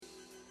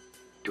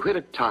To hit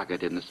a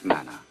target in this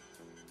manner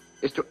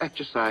is to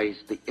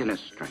exercise the inner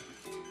strength.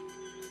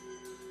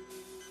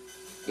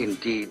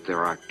 Indeed,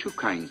 there are two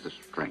kinds of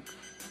strength.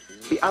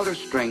 The outer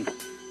strength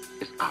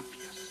is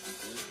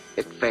obvious.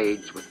 It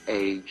fades with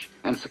age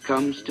and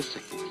succumbs to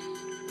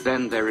sickness.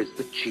 Then there is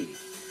the chi,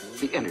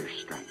 the inner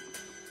strength.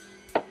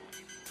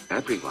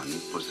 Everyone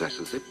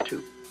possesses it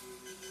too.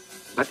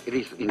 But it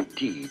is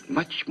indeed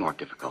much more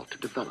difficult to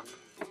develop.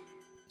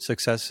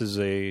 Success is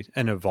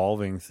an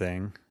evolving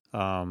thing,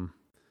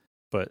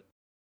 but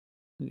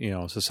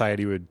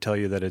society would tell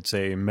you that it's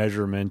a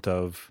measurement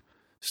of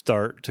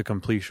start to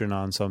completion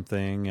on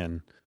something,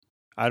 and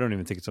I don't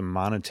even think it's a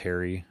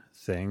monetary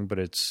thing, but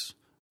it's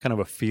kind of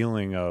a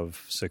feeling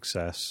of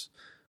success,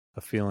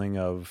 a feeling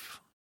of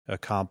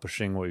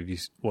accomplishing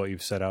what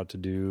you've set out to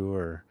do.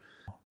 Or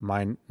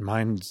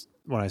mine's,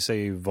 when I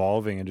say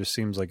evolving, it just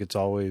seems like it's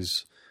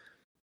always,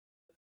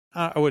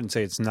 I wouldn't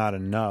say it's not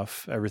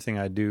enough. Everything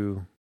I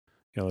do,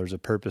 there's a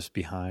purpose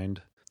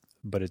behind,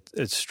 but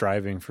it's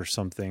striving for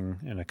something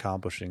and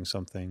accomplishing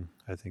something,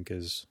 I think,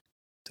 is,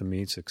 to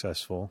me,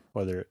 successful,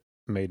 whether it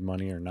made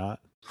money or not.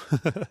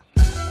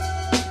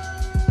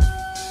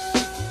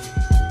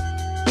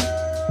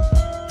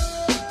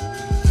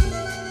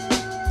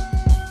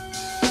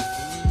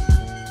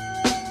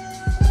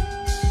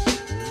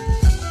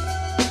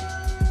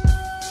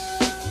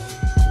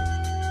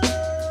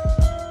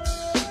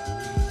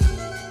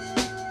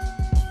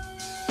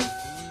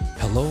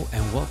 Hello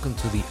and welcome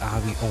to the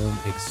Avi Om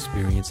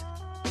Experience.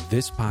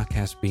 This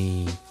podcast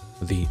being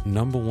the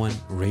 #1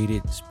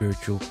 rated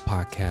spiritual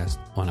podcast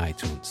on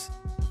iTunes.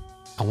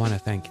 I want to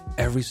thank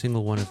every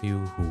single one of you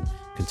who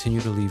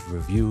continue to leave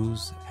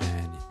reviews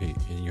and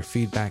your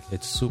feedback.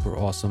 It's super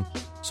awesome.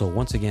 So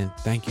once again,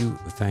 thank you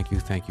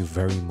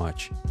very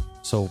much.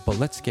 But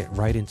let's get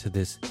right into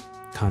this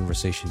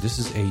conversation. This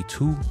is a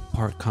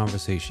 2-part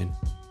conversation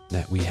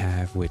that we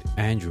have with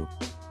Andrew.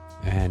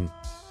 And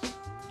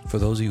for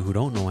those of you who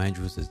don't know,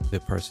 Andrew is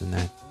the person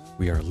that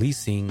we are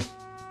leasing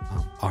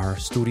our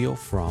studio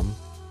from.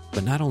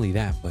 But not only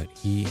that, but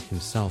he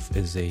himself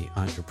is an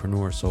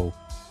entrepreneur. So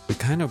we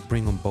kind of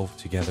bring them both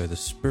together, the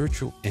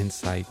spiritual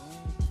insight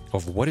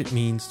of what it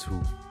means to,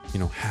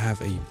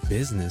 have a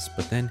business,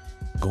 but then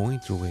going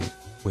through it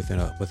with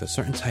a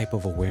certain type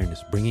of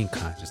awareness, bringing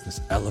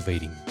consciousness,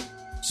 elevating.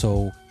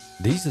 So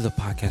these are the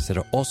podcasts that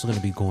are also going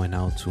to be going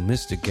out to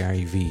Mr.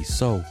 Gary Vee.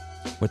 So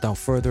without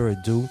further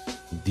ado,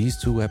 these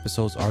 2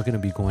 episodes are going to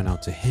be going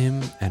out to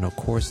him. And of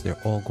course, they're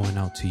all going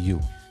out to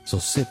you. So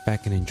sit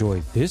back and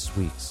enjoy this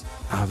week's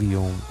Avi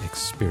Om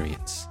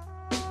Experience.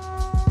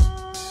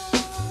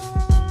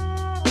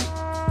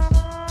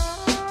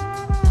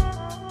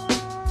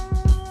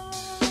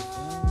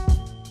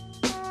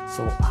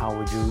 So how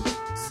would you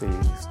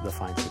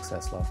define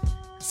success, love?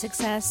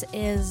 Success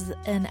is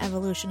an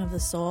evolution of the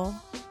soul,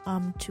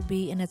 to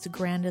be in its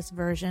grandest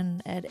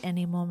version at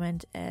any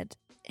moment, at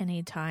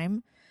any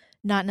time.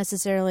 Not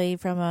necessarily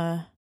from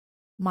a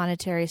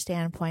monetary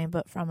standpoint,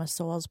 but from a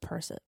soul's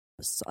perspective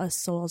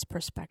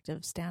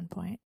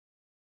standpoint.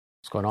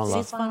 What's going on, love?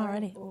 It's fun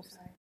already.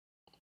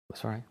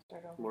 That's all right.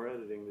 More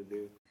editing to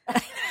do.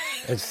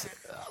 It's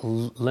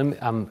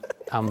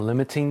I'm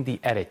limiting the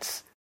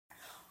edits,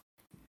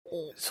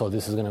 so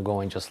this is gonna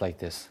go in just like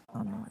this.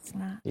 Oh no, it's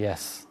not.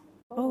 Yes.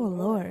 Oh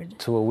Lord.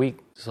 2 a week,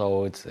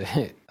 so it's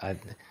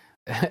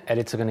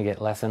edits are gonna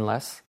get less and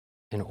less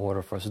in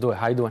order for us to do it.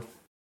 How you doing?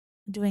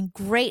 Doing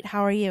great.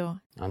 How are you?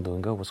 I'm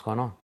doing good. What's going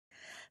on?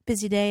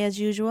 Busy day as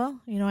usual.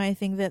 I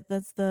think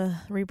that's the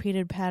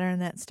repeated pattern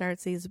that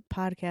starts these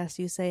podcasts.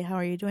 You say, "How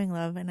are you doing,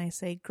 love?" And I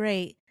say,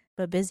 "Great,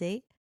 but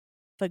busy,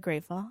 but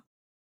grateful."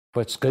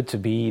 But it's good to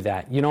be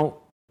that,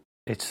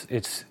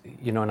 it's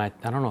and I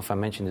don't know if I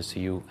mentioned this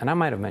to you, and I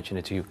might have mentioned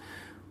it to you,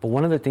 but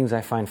one of the things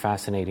I find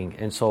fascinating,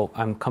 and so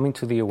I'm coming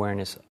to the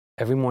awareness,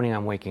 every morning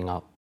I'm waking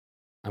up,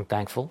 I'm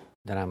thankful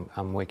that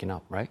I'm waking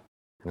up, right?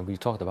 And we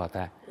talked about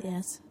that.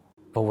 Yes.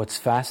 But what's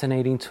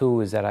fascinating too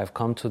is that I've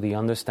come to the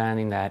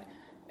understanding that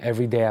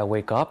every day I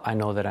wake up, I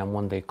know that I'm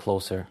one day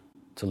closer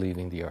to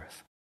leaving the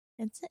earth.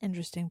 It's an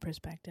interesting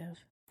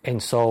perspective.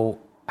 And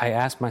so I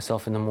ask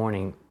myself in the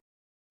morning,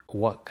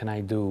 what can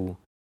I do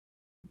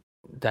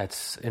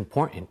that's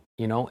important,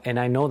 And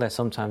I know that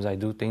sometimes I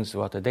do things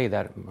throughout the day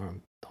that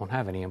don't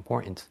have any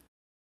importance.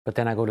 But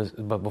then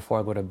but before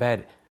I go to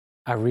bed,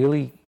 I've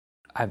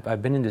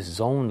been in this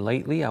zone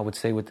lately, I would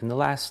say within the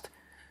last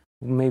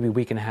maybe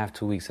week and a half,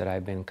 2 weeks, that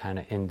I've been kind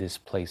of in this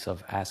place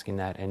of asking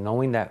that and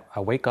knowing that I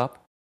wake up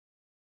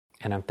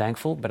and I'm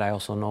thankful, but I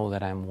also know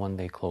that I'm one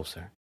day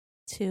closer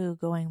to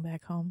going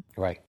back home.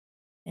 Right.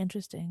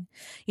 Interesting.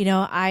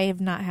 I have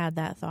not had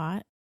that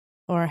thought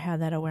or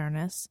had that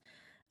awareness.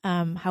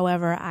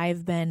 However,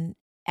 I've been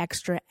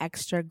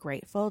extra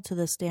grateful to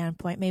the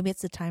standpoint. Maybe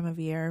it's the time of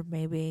year,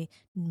 maybe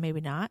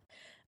not.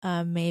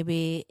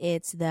 Maybe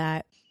it's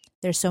that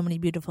there's so many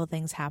beautiful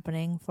things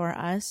happening for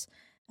us.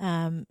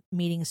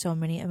 Meeting so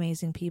many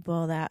amazing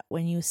people that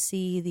when you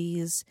see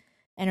these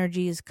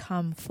energies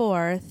come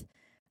forth,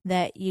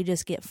 that you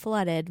just get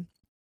flooded.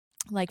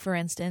 Like, for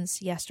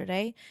instance,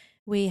 yesterday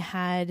we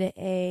had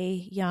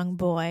a young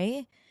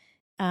boy,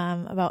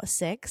 about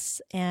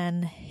 6,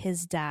 and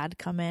his dad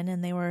come in,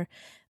 and they were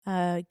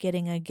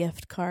getting a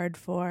gift card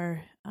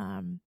for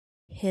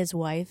his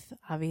wife,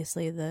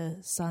 obviously the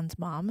son's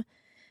mom,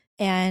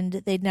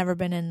 and they'd never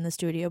been in the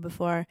studio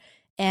before,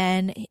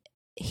 and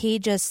he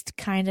just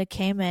kind of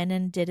came in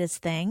and did his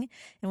thing,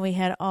 and we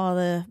had all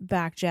the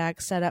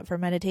backjacks set up for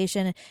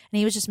meditation, and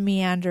he was just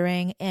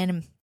meandering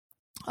and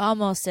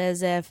almost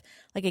as if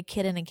like a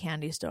kid in a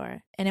candy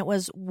store. And it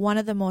was one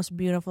of the most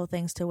beautiful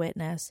things to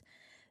witness,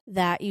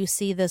 that you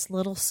see this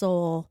little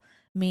soul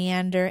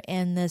meander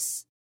in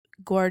this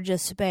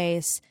gorgeous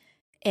space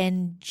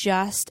and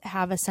just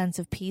have a sense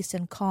of peace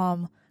and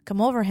calm come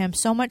over him,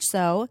 so much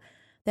so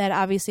that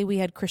obviously we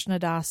had Krishna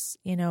Das,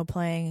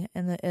 playing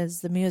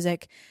as the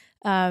music.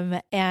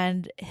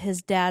 And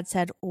his dad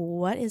said,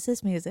 "What is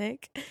this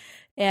music?"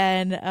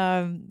 And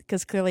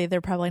because clearly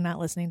they're probably not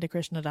listening to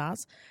Krishna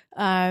Das.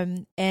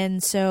 And then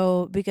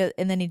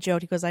he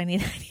joked, he goes, I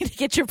need to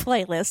get your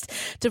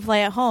playlist to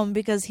play at home,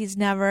 because he's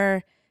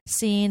never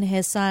seen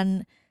his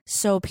son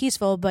so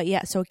peaceful, but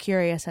yet so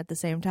curious at the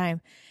same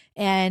time.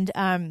 And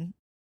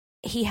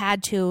he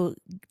had to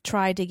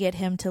try to get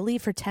him to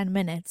leave for 10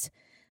 minutes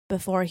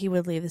before he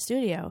would leave the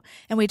studio.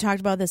 And we talked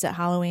about this at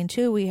Halloween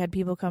too. We had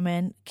people come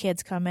in,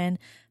 kids come in,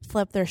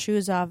 flip their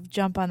shoes off,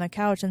 jump on the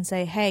couch and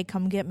say, "Hey,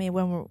 come get me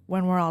when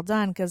we're all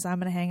done, because I'm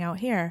going to hang out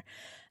here."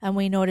 And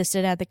we noticed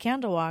it at the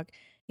candle walk.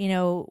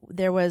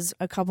 There was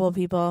a couple of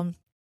people,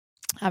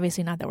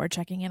 obviously not that we're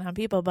checking in on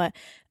people, but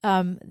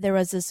there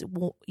was this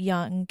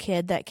young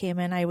kid that came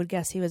in. I would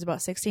guess he was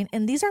about 16.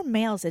 And these are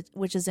males,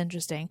 which is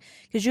interesting,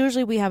 because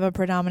usually we have a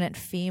predominant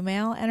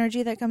female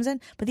energy that comes in,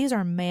 but these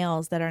are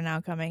males that are now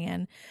coming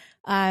in.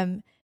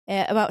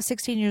 About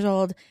 16 years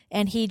old,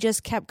 and he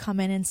just kept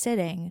coming and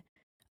sitting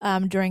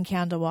during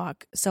candle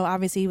walk. So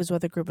obviously he was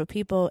with a group of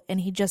people,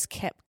 and he just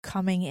kept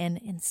coming in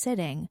and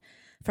sitting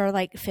for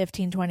like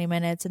 15, 20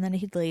 minutes, and then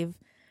he'd leave.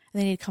 And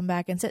then he'd come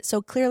back and sit.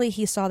 So clearly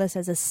he saw this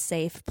as a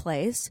safe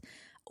place,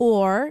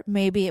 or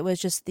maybe it was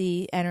just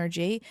the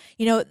energy.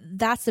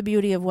 That's the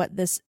beauty of what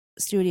this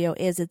studio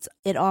is.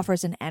 It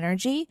offers an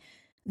energy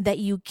that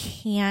you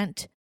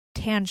can't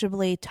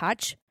tangibly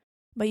touch,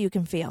 but you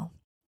can feel.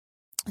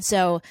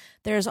 So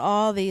there's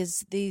all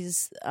these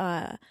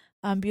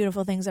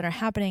beautiful things that are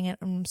happening, and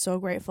I'm so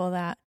grateful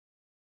that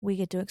we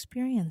get to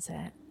experience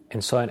it.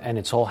 And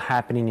it's all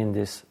happening in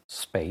this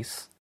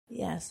space.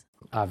 Yes.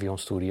 Avion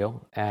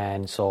Studio.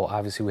 And so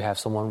obviously we have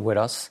someone with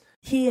us.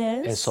 He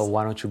is. And so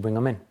why don't you bring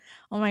him in?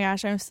 Oh my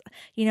gosh.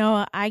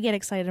 I get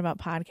excited about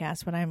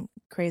podcasts, but I'm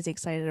crazy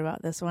excited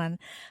about this one.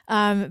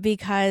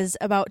 Because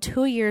about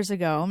 2 years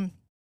ago,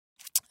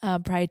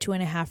 probably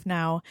 2.5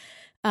 now,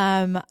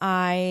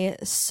 I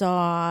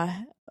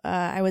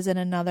was in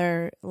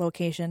another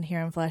location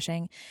here in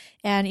Flushing,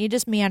 and you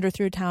just meander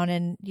through town,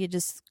 and you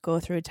just go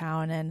through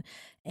town,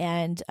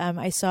 and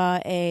I saw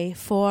a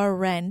for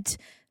rent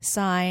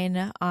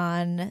sign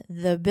on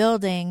the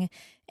building,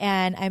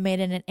 and I made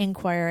an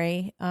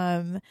inquiry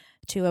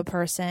to a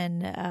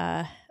person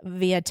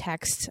via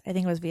text. I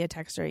think it was via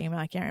text or email.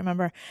 I can't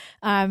remember.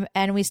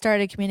 And we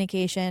started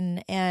communication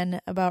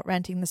and about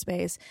renting the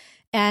space.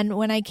 And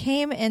when I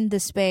came in the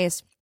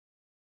space,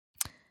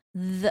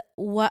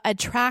 what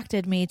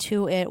attracted me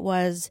to it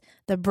was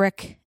the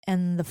brick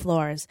and the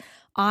floors.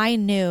 I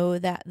knew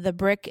that the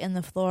brick and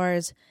the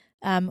floors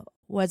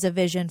was a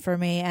vision for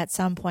me at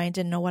some point.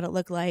 Didn't know what it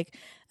looked like.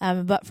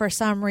 But for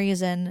some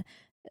reason,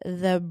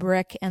 the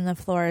brick and the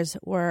floors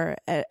were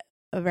a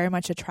very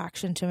much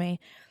attraction to me.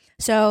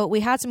 So we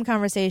had some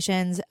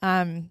conversations.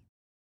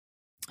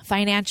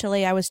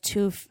 Financially,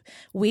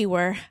 we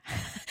were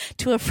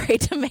too afraid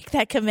to make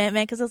that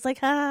commitment, because it's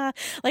like,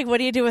 what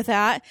do you do with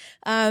that?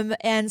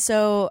 And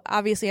so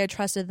obviously I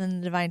trusted in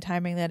the divine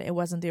timing that it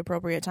wasn't the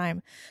appropriate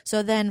time.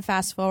 So then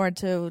fast forward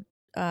to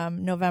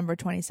November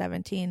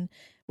 2017,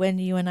 when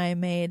you and I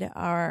made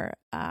our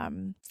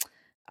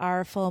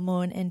full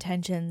moon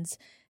intentions,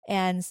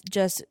 and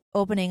just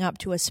opening up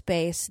to a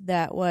space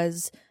that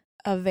was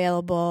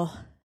available,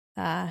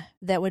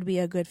 that would be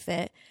a good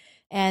fit.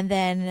 And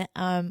then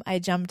I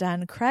jumped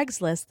on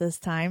Craigslist this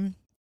time,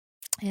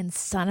 and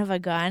son of a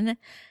gun,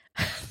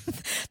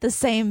 the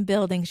same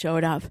building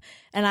showed up,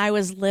 and I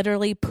was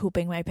literally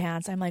pooping my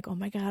pants. I'm like, oh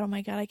my God,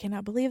 I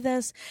cannot believe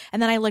this.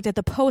 And then I looked at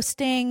the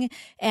posting,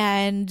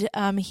 and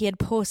he had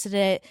posted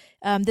it.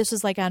 This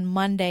was like on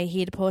Monday. He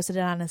had posted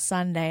it on a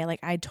Sunday.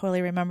 Like, I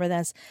totally remember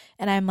this.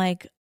 And I'm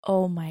like,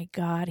 oh my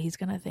God, he's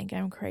going to think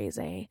I'm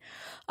crazy.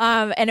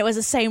 And it was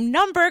the same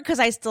number, because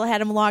I still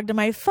had him logged to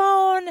my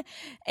phone.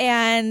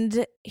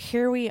 And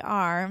here we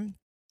are,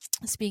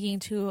 speaking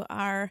to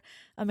our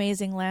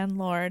amazing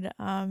landlord,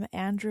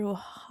 Andrew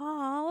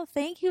Hall.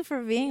 Thank you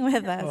for being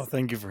with us. Oh,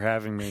 thank you for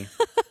having me.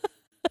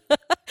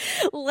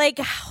 Like,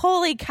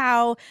 holy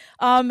cow.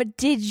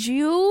 Did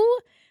you,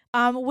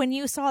 when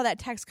you saw that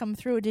text come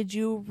through, did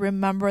you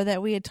remember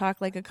that we had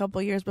talked like a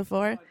couple years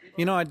before?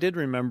 I did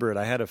remember it.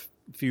 I had a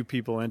few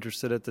people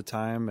interested at the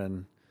time,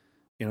 and,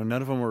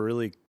 none of them were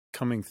really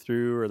coming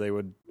through, or they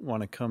would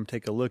want to come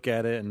take a look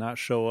at it and not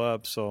show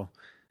up. So,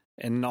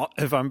 and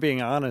if I'm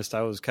being honest,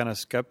 I was kind of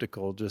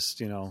skeptical,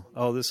 just,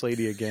 oh, this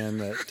lady again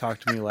that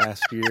talked to me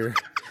last year,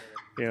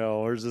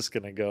 where's this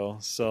going to go?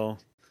 So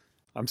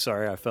I'm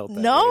sorry I felt that.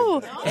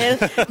 No,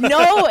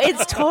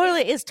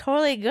 it's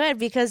totally good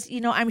because,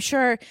 I'm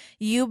sure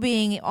you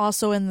being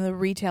also in the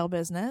retail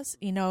business,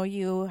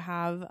 you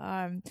have,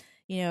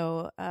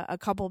 a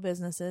couple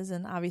businesses,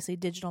 and obviously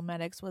Digital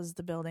Medics was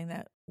the building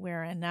that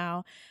we're in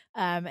now,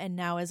 and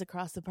now is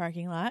across the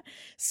parking lot.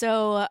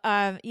 So,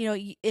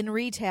 in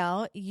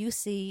retail, you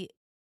see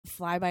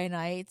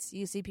fly-by-nights,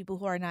 you see people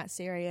who are not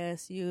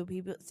serious,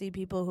 see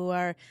people who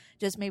are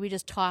maybe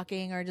just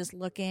talking or just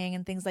looking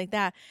and things like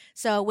that.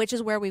 So, which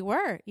is where we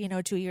were,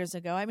 2 years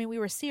ago. I mean, we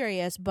were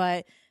serious,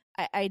 but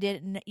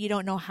you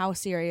don't know how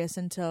serious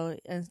until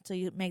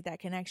you make that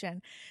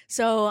connection.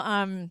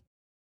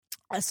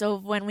 So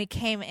when we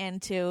came in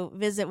to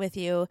visit with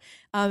you,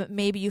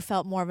 maybe you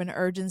felt more of an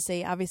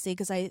urgency, obviously,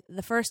 because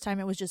the first time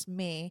it was just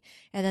me,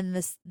 and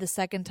then the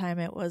second time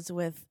it was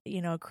with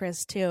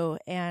Chris too.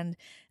 And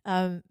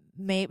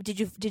did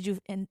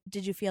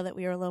you feel that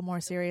we were a little more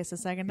serious the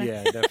second time?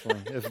 Yeah,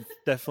 definitely. It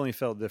definitely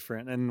felt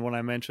different. And when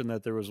I mentioned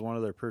that there was one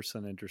other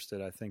person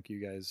interested, I think you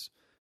guys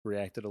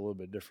reacted a little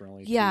bit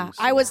differently. Yeah, too,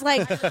 so. I was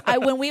like,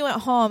 when we went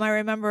home, I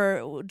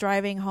remember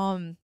driving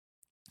home,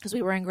 because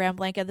we were in Grand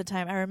Blanc at the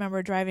time. I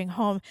remember driving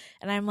home,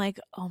 and I'm like,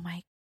 oh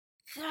my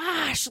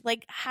gosh,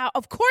 like how?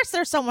 Of course,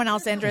 there's someone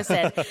else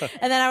interested.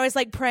 And then I was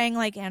like praying,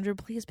 like, Andrew,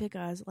 please pick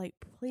us, like,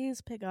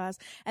 please pick us.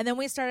 And then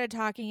we started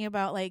talking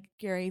about like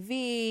Gary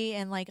Vee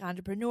and like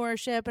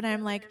entrepreneurship, and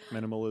I'm like,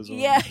 minimalism.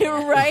 Yeah,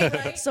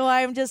 right. So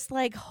I'm just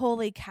like,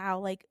 holy cow,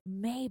 like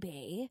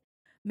maybe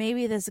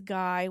this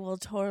guy will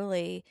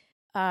totally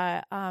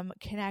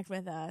connect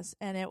with us,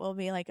 and it will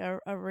be like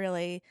a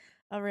really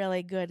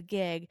good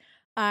gig.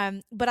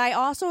 But I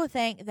also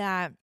think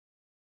that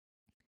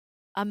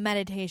a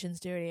meditation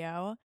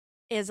studio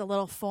is a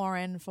little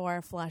foreign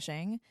for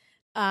Flushing.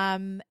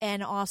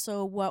 And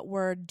also what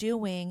we're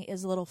doing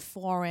is a little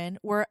foreign.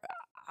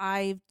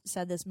 I've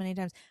said this many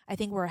times, I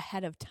think we're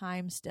ahead of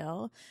time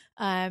still.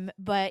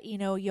 But,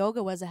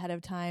 yoga was ahead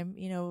of time,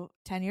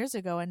 10 years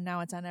ago, and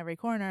now it's on every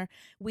corner.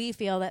 We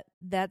feel that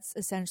that's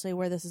essentially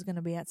where this is going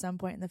to be at some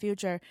point in the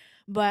future.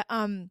 But,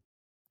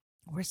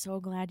 we're so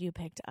glad you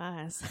picked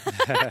us.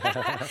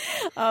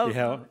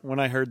 Yeah, when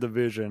I heard the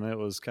vision, it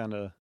was kind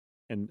of,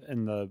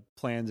 and the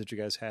plans that you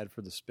guys had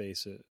for the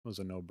space, it was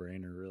a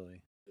no-brainer,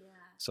 really. Yeah.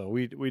 So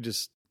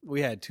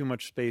we had too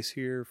much space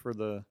here for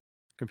the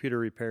computer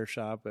repair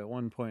shop. At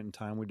one point in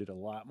time, we did a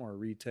lot more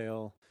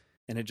retail,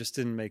 and it just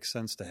didn't make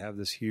sense to have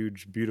this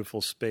huge,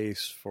 beautiful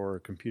space for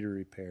computer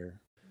repair.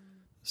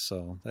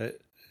 So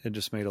it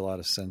just made a lot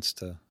of sense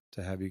to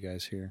have you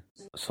guys here.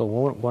 So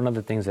one of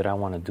the things that I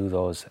want to do,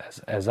 though, is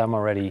as I'm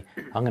going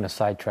to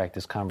sidetrack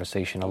this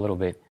conversation a little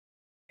bit,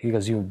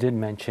 because you did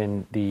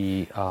mention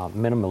the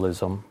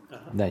minimalism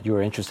that you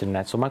were interested in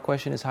that. So my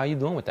question is, how are you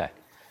doing with that?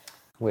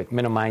 With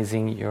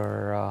minimizing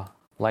your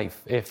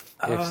life, if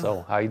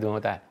so, how are you doing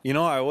with that?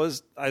 I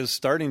was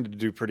starting to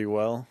do pretty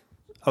well.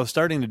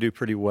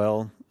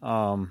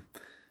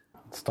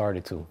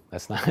 Started to.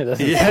 That's not.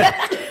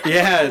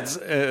 Yeah.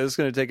 It's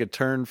going to take a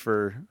turn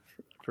for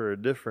a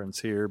difference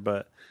here,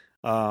 but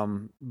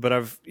I'm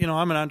an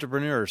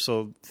entrepreneur,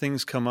 so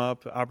things come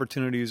up,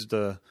 opportunities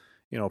to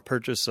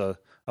purchase a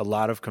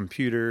lot of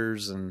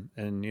computers and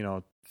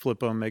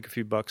flip them, make a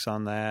few bucks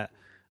on that.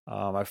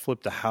 I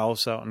flipped a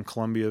house out in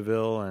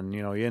Columbiaville, and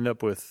you end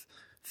up with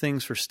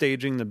things for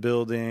staging the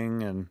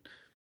building and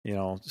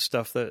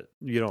stuff that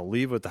you don't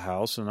leave with the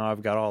house. And now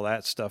I've got all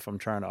that stuff I'm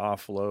trying to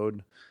offload.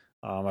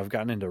 I've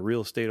gotten into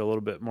real estate a little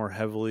bit more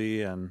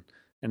heavily and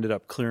ended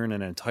up clearing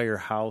an entire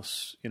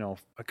house.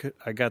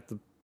 I got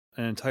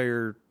an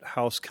entire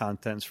house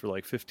contents for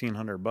like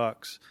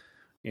 $1,500.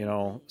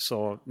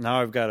 So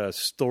now I've got a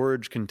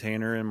storage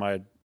container in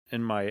my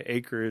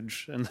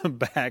acreage in the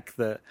back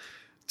that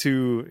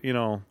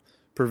to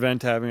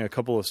prevent having a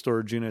couple of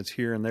storage units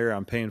here and there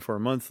I'm paying for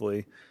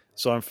monthly.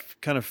 So I've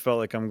kind of felt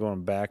like I'm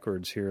going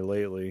backwards here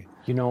lately.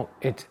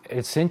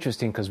 It's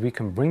interesting because we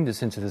can bring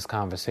this into this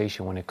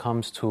conversation when it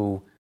comes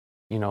to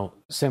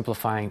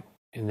simplifying.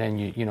 And then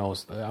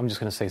I'm just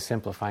going to say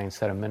simplify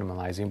instead of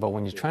minimalizing. But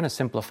when you're trying to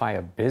simplify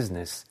a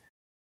business,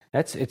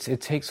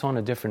 it takes on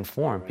a different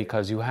form,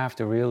 because you have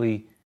to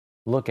really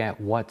look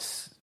at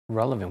what's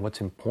relevant, what's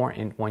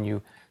important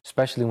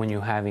especially when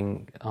you're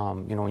having,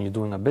 when you're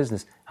doing a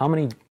business. How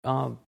many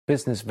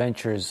business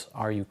ventures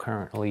are you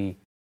currently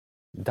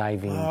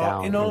diving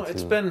down into?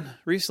 It's been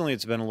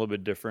a little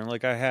bit different.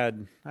 Like I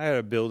had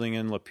a building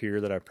in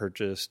Lapeer that I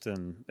purchased,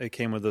 and it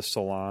came with a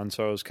salon,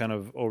 so I was kind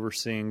of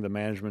overseeing the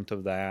management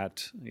of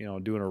that,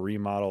 doing a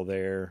remodel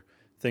there.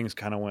 Things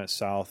kind of went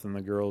south, and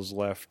the girls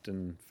left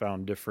and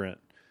found different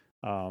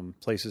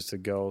places to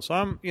go. So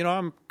I'm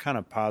kind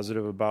of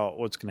positive about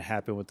what's going to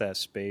happen with that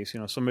space.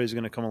 Somebody's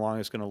going to come along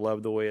that's going to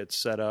love the way it's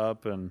set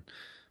up, and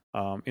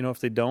if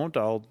they don't,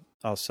 I'll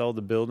sell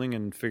the building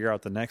and figure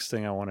out the next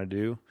thing I want to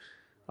do.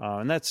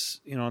 And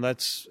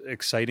that's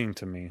exciting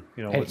to me.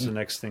 What's the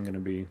next thing going to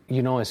be? It's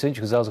interesting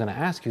because I was going to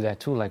ask you that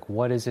too. Like,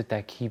 what is it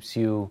that keeps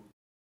you,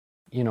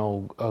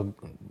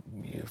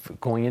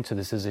 going into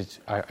this? Is it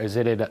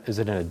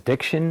an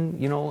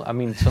addiction? I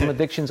mean, some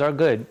addictions are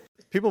good.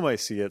 People might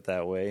see it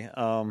that way.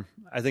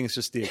 I think it's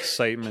just the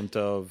excitement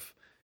of,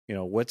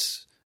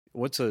 what's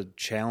a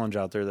challenge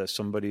out there that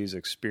somebody's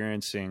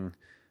experiencing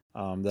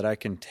that I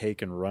can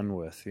take and run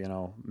with.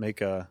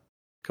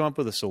 Come up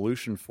with a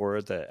solution for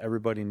it that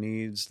everybody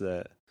needs,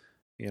 that,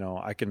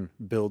 I can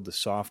build the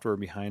software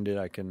behind it.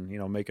 I can,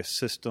 make a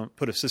system,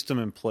 put a system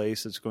in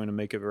place that's going to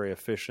make it very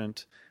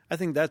efficient. I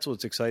think that's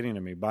what's exciting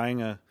to me.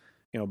 Buying a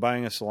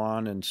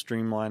salon and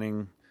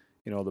streamlining,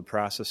 the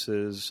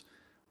processes,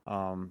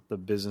 the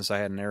business I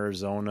had in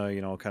Arizona,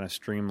 kind of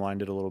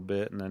streamlined it a little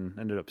bit and then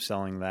ended up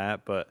selling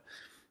that. But,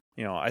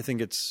 I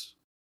think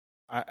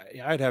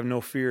I'd have no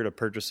fear to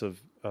purchase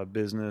a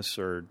business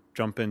or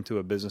jump into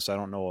a business I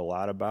don't know a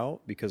lot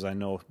about, because I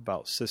know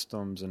about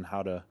systems and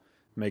how to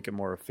make it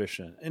more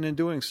efficient. And in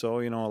doing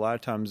so, a lot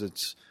of times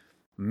it's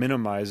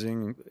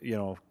minimizing,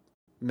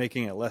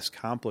 making it less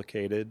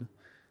complicated.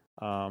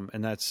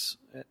 And that's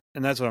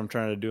what I'm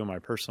trying to do in my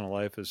personal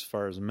life as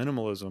far as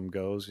minimalism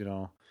goes.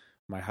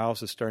 My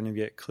house is starting to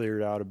get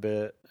cleared out a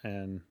bit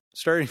and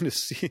starting to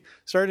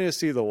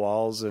see the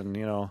walls, and,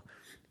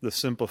 the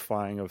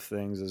simplifying of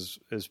things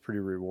is pretty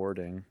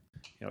rewarding.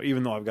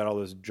 Even though I've got all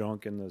this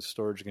junk in the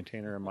storage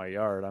container in my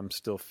yard, I'm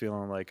still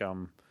feeling like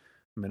I'm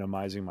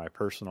minimizing my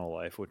personal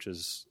life, which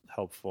is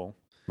helpful.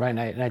 Right,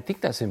 and I think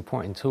that's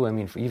important too. I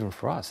mean, even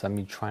for us,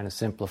 trying to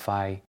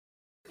simplify,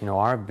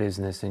 our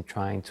business and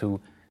trying to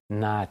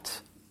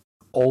not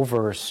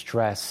over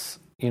stress,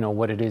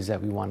 what it is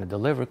that we want to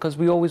deliver, because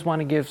we always want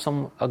to give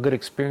a good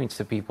experience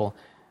to people.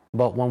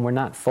 But when we're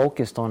not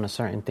focused on a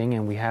certain thing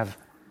and we have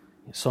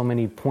so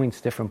many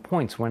different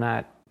points, we're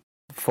not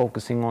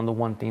focusing on the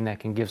one thing that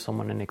can give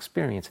someone an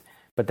experience.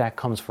 But that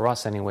comes for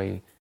us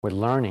anyway with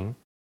learning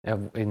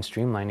and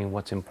streamlining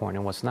what's important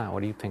and what's not.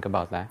 What do you think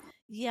about that?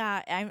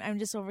 Yeah, I'm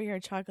just over here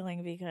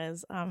chuckling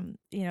because,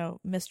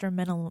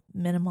 Mr.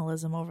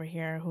 Minimalism over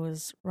here, who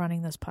is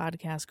running this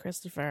podcast,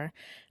 Christopher,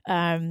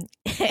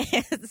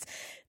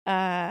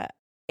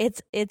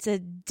 it's a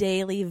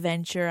daily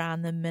venture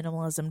on the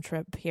minimalism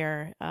trip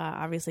here,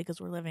 obviously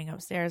because we're living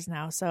upstairs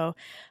now. So,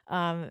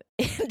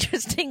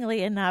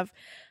 interestingly enough,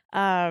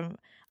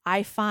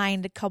 I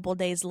find a couple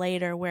days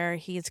later where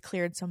he's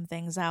cleared some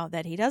things out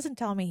that he doesn't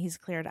tell me he's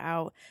cleared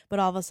out, but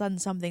all of a sudden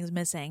something's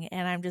missing.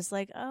 And I'm just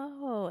like,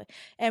 oh,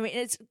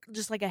 it's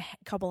just like a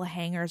couple of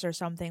hangers or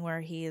something where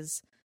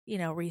he's,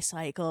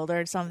 recycled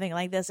or something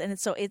like this. And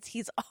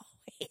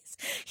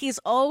he's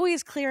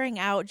always clearing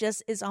out.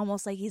 Just is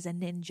almost like he's a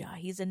ninja.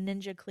 He's a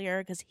ninja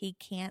clearer because he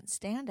can't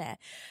stand it.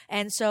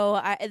 And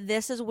so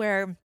this is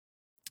where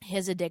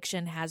his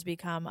addiction has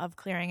become, of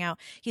clearing out.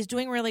 He's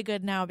doing really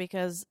good now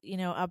because,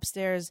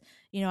 upstairs,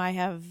 I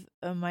have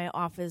my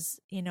office,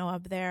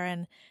 up there,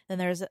 and then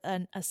there's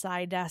a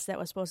side desk that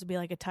was supposed to be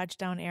like a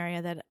touchdown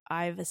area that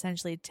I've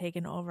essentially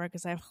taken over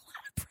because I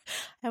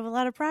have a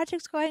lot of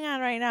projects going on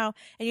right now,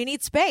 and you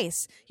need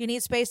space. You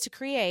need space to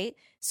create.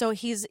 So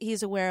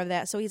he's aware of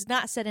that. So he's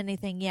not said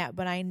anything yet,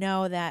 but I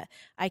know that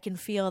I can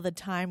feel the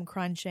time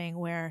crunching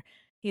where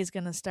he's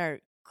going to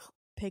start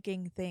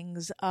picking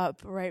things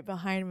up right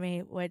behind me,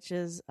 which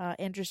is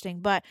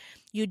interesting. But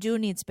you do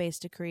need space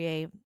to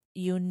create.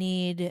 You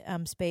need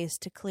space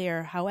to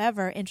clear.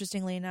 However,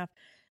 interestingly enough,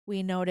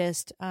 we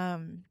noticed, I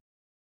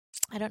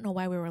don't know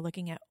why we were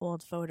looking at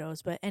old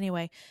photos, but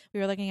anyway, we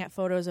were looking at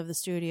photos of the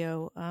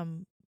studio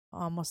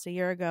almost a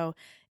year ago,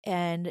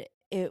 and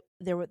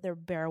there were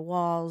bare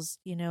walls,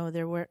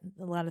 there were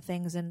a lot of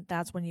things, and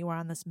that's when you were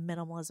on this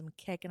minimalism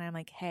kick, and I'm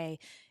like, hey,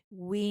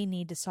 we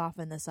need to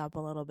soften this up a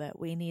little bit.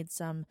 We need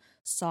some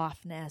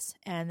softness.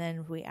 And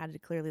then we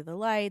added clearly the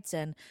lights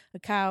and a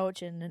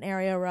couch and an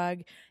area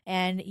rug,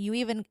 and you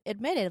even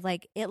admitted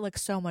like it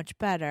looks so much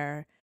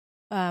better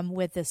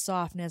with this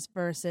softness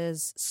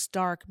versus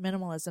stark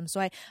minimalism.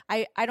 So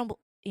I don't,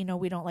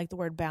 we don't like the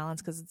word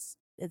balance because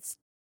it's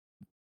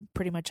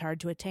pretty much hard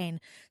to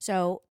attain.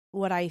 So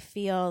what I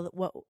feel,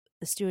 what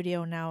the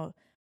studio now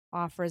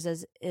offers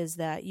is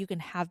that you can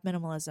have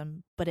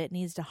minimalism, but it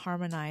needs to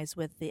harmonize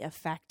with the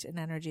effect and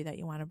energy that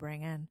you want to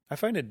bring in. I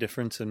find a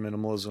difference in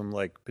minimalism,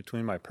 like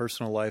between my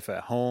personal life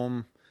at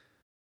home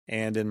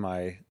and in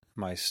my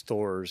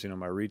stores,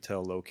 my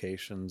retail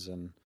locations.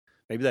 And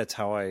maybe that's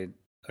how I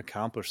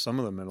accomplish some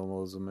of the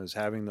minimalism, is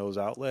having those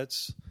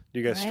outlets. Do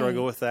you guys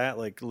struggle with that?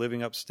 Like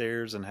living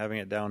upstairs and having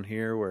it down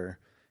here where,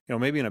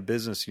 maybe in a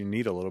business you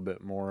need a little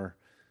bit more,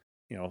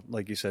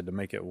 like you said, to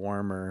make it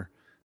warmer.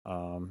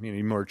 You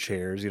need more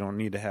chairs. You don't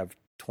need to have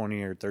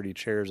 20 or 30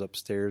 chairs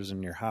upstairs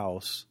in your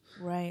house.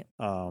 Right.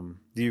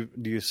 Do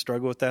you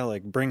struggle with that?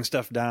 Like bring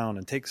stuff down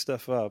and take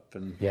stuff up?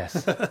 And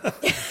yes.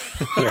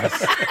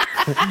 Yes.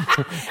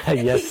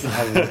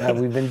 Yes.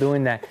 We've been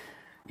doing that.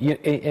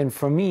 And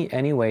for me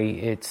anyway,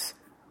 it's,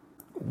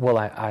 well,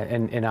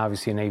 and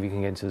obviously Navy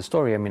can get into the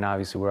story. I mean,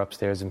 obviously we're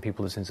upstairs and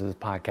people listen to this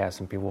podcast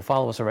and people who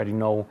follow us already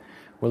know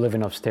we're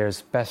living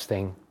upstairs. Best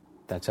thing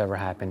that's ever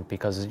happened,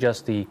 because it's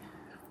just the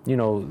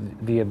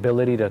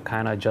ability to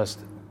kind of just,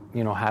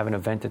 have an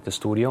event at the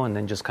studio and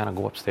then just kind of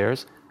go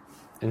upstairs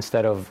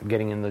instead of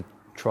getting in the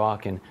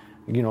truck and,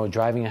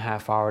 driving a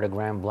half hour to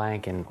Grand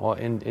Blanc and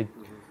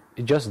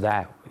it just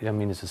that. I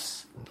mean, it's a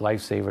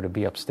lifesaver to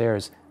be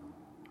upstairs.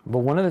 But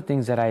one of the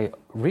things that I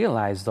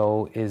realized,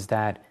 though, is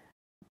that,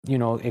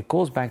 it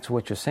goes back to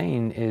what you're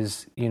saying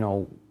is,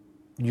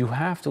 you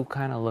have to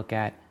kind of look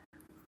at,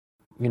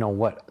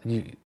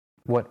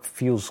 what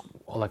feels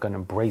like an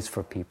embrace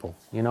for people,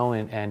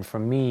 and for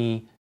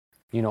me,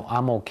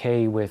 I'm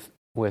okay with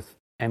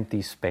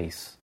empty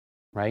space,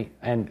 right?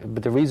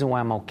 But the reason why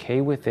I'm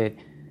okay with it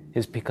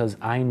is because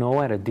I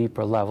know at a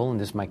deeper level, and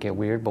this might get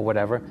weird, but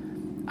whatever,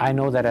 I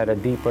know that at a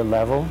deeper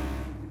level,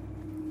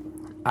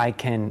 I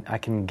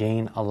can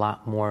gain a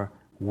lot more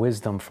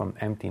wisdom from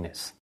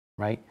emptiness,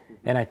 right?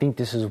 And I think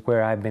this is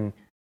where I've been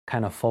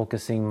kind of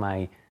focusing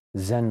my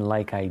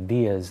Zen-like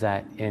ideas,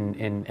 that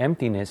in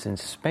emptiness, in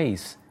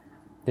space,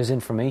 there's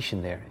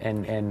information there,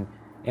 and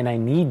I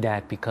need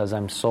that because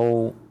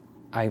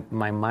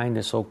my mind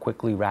is so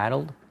quickly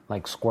rattled,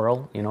 like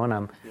squirrel,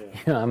 and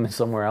I'm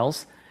somewhere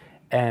else,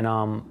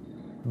 and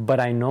but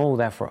I know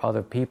that for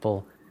other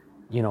people,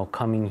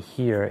 coming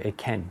here, it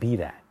can't be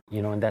that,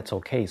 and that's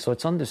okay. So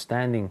it's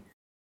understanding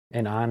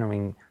and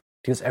honoring,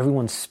 because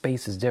everyone's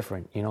space is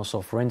different,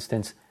 So for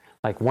instance,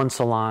 like one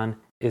salon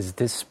is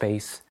this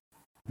space,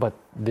 but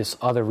this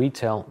other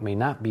retail may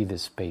not be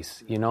this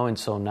space, and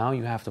so now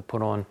you have to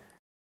put on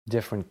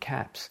different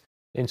caps.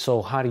 And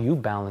so how do you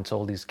balance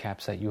all these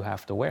caps that you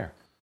have to wear?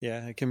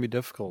 Yeah, it can be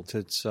difficult.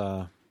 It's,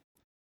 a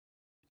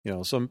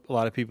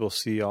lot of people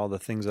see all the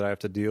things that I have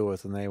to deal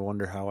with and they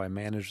wonder how I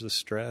manage the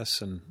stress.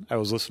 And I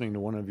was listening to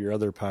one of your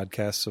other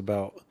podcasts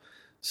about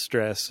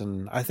stress,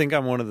 and I think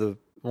I'm one of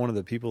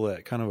the people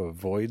that kind of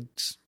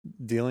avoids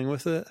dealing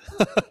with it,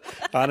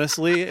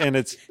 honestly. And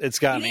it's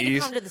gotten easier. You need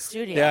to come to the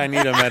studio. Yeah, I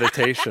need a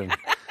meditation.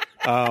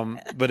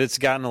 But it's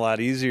gotten a lot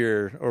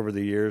easier over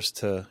the years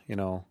to,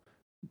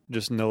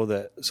 just know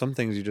that some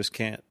things you just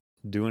can't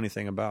do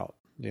anything about,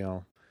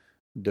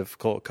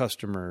 difficult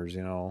customers,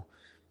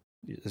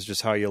 it's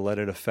just how you let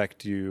it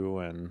affect you.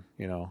 And,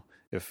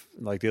 if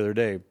like the other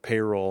day,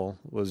 payroll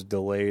was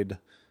delayed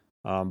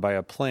by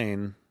a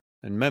plane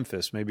in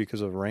Memphis, maybe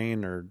because of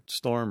rain or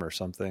storm or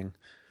something.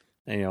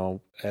 And,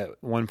 at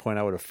one point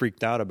I would have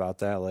freaked out about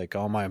that. Like,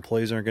 all my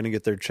employees aren't going to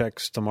get their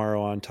checks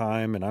tomorrow on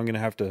time, and I'm going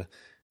to have to,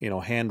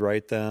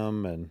 handwrite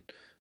them. And,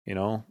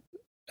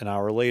 an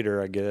hour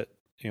later I get,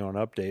 an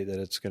update that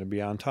it's going to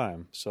be on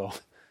time. So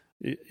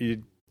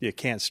you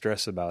can't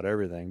stress about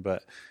everything,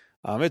 but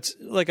it's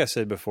like I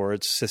said before,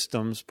 it's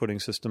systems, putting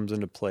systems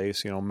into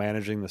place,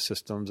 managing the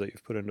systems that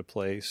you've put into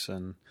place.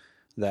 And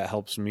that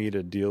helps me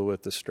to deal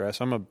with the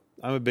stress. I'm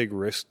a big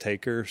risk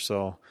taker.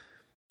 So,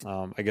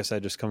 I guess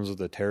that just comes with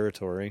the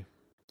territory.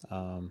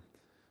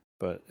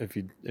 But if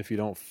you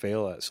don't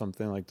fail at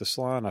something like the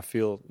salon, I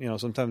feel,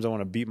 sometimes I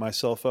want to beat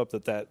myself up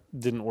that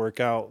didn't work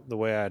out the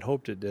way I had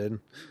hoped it did.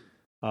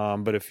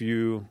 But if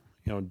you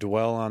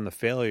dwell on the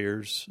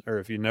failures, or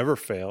if you never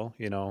fail,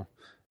 you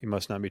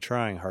must not be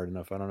trying hard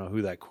enough. I don't know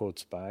who that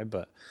quote's by,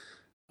 but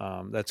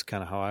that's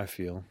kind of how I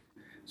feel.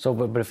 So,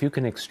 but if you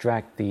can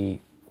extract the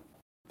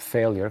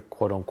failure,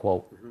 quote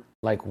unquote,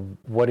 like,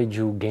 what did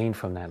you gain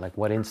from that? Like,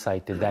 what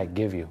insight did that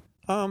give you?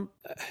 And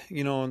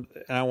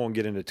I won't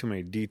get into too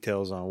many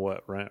details on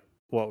what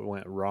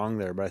went wrong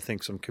there, but I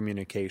think some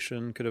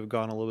communication could have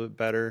gone a little bit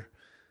better.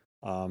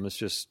 It's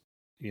just,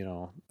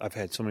 I've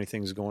had so many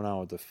things going on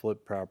with the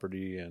flip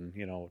property, and,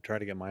 try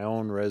to get my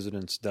own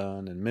residence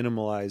done and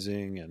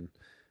minimalizing and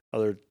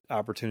other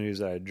opportunities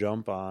that I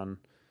jump on,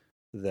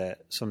 that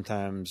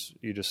sometimes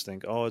you just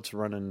think, oh, it's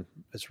running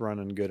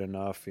good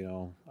enough. I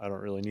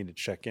don't really need to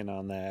check in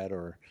on that,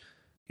 or,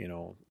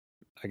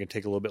 I can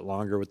take a little bit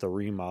longer with the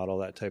remodel,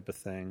 that type of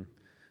thing.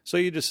 So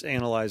you just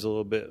analyze a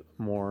little bit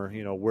more,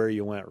 where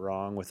you went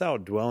wrong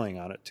without dwelling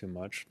on it too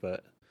much.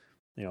 But,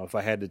 if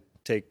I had to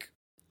take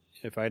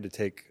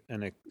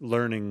a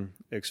learning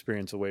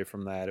experience away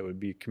from that, it would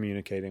be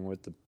communicating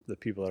with the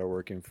people that are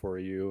working for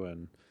you,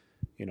 and,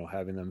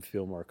 having them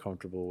feel more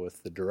comfortable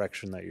with the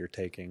direction that you're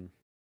taking.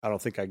 I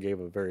don't think I gave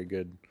a very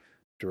good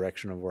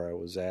direction of where I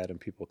was at, and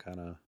people kind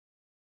of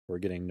were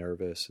getting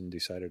nervous and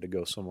decided to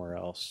go somewhere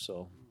else.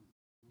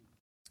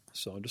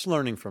 So just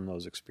learning from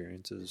those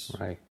experiences.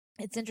 Right.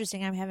 It's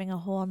interesting. I'm having a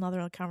whole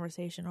another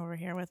conversation over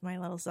here with my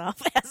little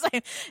self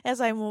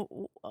as I'm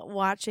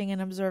watching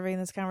and observing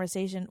this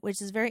conversation,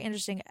 which is very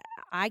interesting.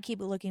 I keep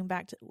looping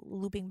back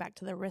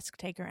to the risk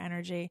taker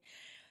energy.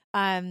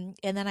 And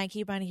then I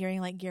keep on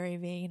hearing like Gary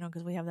Vee,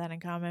 because we have that in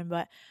common.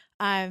 But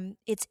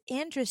it's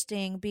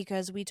interesting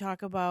because we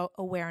talk about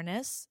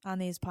awareness on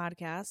these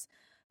podcasts.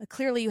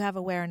 Clearly you have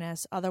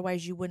awareness,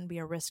 otherwise you wouldn't be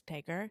a risk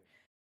taker.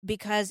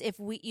 Because if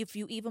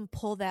you even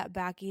pull that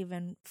back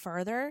even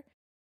further,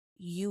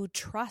 you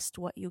trust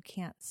what you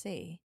can't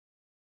see,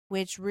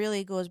 which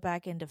really goes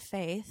back into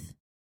faith,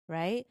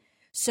 right?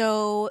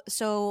 So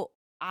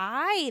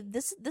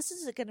this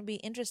is going to be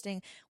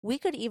interesting. We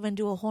could even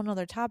do a whole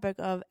nother topic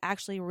of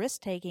actually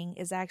risk taking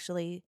is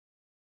actually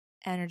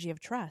energy of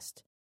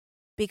trust,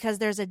 because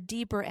there's a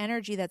deeper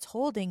energy that's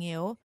holding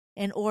you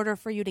in order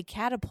for you to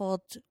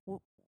catapult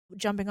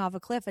jumping off a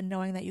cliff and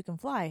knowing that you can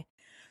fly.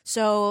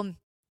 So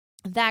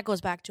that goes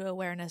back to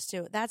awareness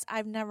too.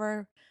 I've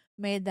never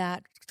made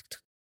that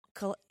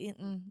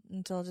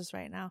until just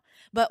right now,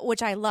 but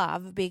which I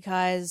love,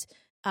 because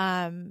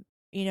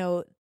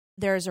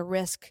there's a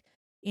risk,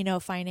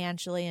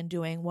 financially in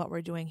doing what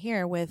we're doing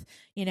here with,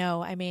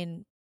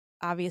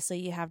 obviously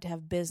you have to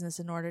have business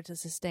in order to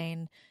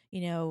sustain,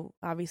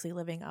 obviously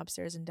living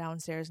upstairs and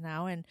downstairs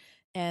now,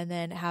 and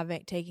then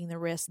taking the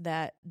risk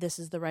that this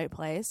is the right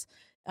place,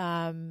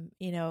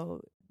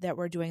 that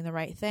we're doing the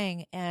right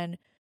thing. And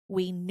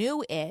we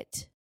knew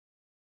it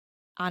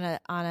on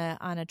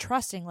a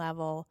trusting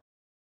level.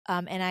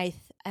 I'm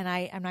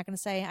not going to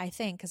say I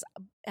think,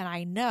 and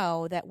I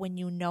know that when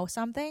you know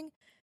something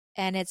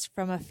and it's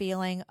from a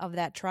feeling of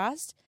that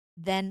trust,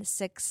 then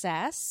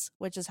success,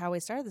 which is how we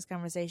started this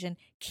conversation,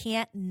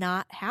 can't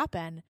not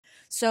happen.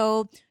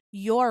 So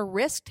your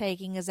risk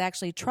taking is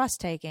actually trust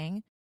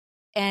taking,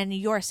 and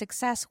your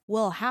success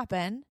will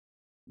happen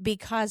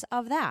because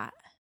of that.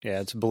 Yeah,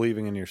 it's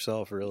believing in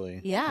yourself,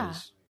 really. Yeah.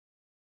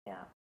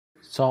 Yeah.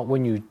 So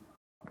when you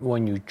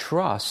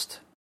trust,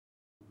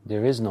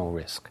 there is no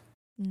risk.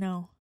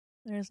 No,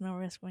 there is no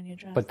risk when you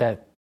trust.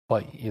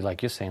 But you,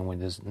 like you're saying, when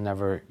there's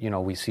never,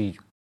 we see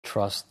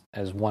trust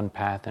as one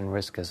path and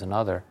risk as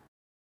another.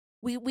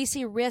 We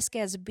see risk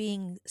as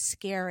being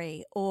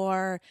scary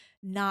or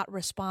not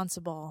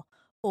responsible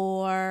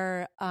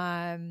or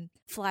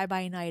fly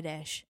by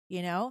nightish.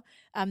 That's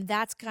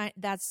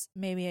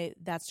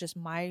just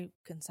my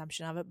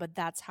consumption of it, but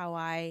that's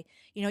how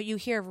you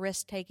hear of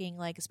risk taking,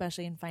 like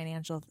especially in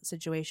financial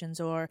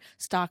situations or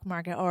stock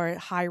market or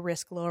high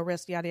risk, low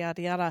risk, yada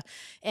yada yada,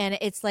 and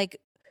it's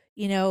like,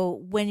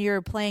 when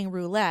you're playing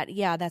roulette,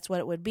 yeah, that's what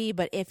it would be.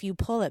 But if you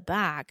pull it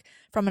back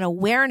from an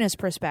awareness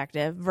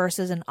perspective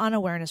versus an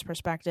unawareness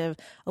perspective,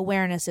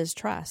 awareness is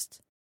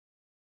trust.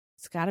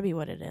 It's got to be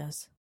what it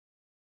is.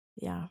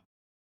 Yeah,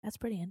 that's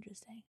pretty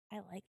interesting. I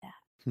like that.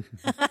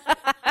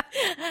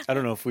 I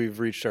don't know if we've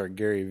reached our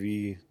Gary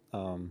Vee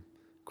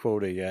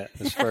quota yet,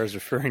 as far as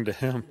referring to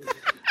him.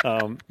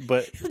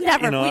 But we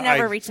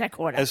never reach that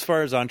quota. As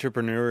far as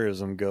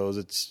entrepreneurism goes,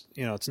 it's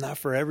not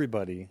for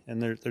everybody,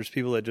 and there's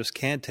people that just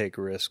can't take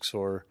risks,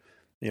 or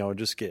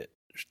just get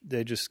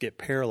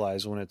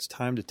paralyzed when it's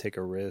time to take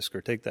a risk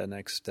or take that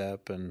next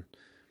step. And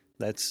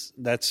that's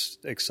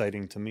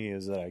exciting to me,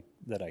 is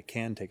that I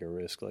can take a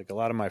risk. Like, a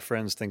lot of my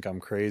friends think I'm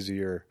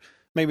crazy, or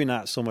maybe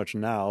not so much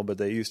now, but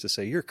they used to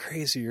say, "You're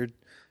crazy. You're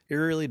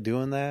really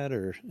doing that,"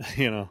 or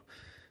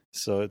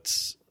So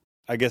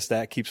I guess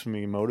that keeps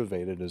me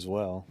motivated as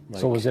well.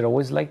 So was it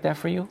always like that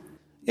for you?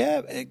 Yeah,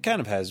 it kind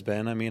of has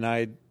been. I mean,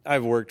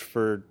 I've worked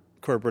for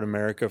corporate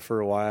America for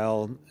a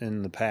while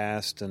in the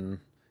past, and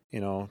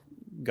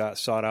got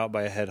sought out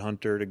by a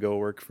headhunter to go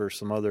work for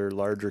some other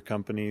larger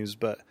companies.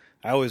 But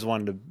I always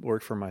wanted to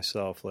work for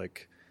myself.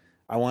 Like,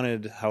 I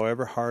wanted,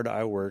 however hard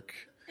I work,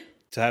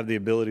 to have the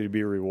ability to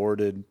be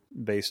rewarded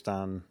based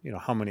on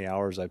how many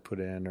hours I put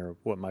in or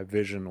what my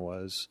vision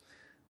was.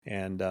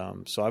 And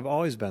so I've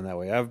always been that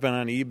way. I've been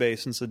on eBay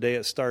since the day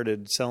it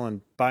started,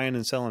 buying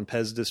and selling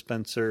Pez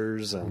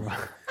dispensers, and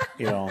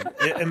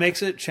it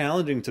makes it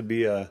challenging to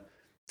be a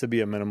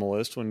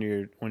minimalist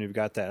when you've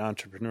got that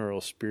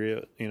entrepreneurial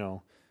spirit.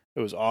 It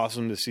was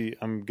awesome to see.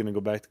 I'm going to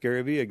go back to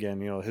Gary Vee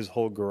again. His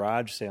whole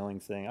garage sailing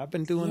thing. I've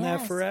been doing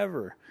that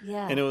forever.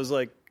 Yeah. And it was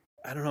like,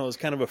 I don't know, it was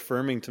kind of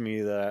affirming to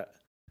me that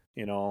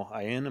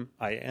I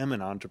am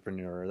an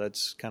entrepreneur.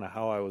 That's kind of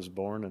how I was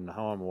born and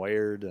how I'm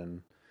wired,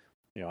 and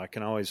I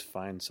can always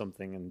find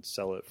something and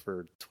sell it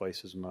for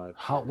twice as much.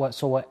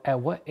 At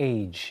what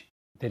age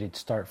did it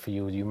start for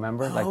you? Do you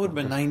remember? I would have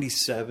been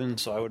 97,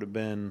 so I would have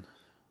been,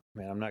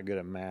 I'm not good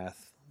at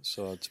math,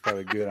 so it's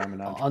probably good I'm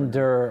an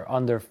entrepreneur.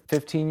 Under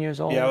 15 years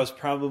old? Yeah, I was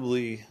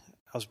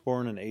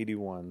born in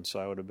 81, so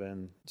I would have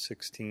been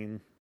 16,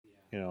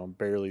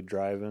 barely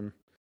driving.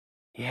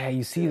 Yeah,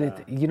 you see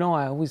that,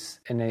 I always,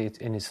 and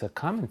it's a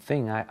common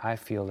thing, I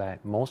feel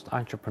that most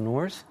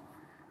entrepreneurs,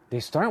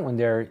 they start when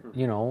they're,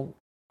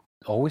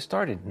 always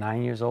started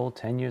 9 years old,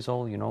 10 years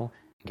old,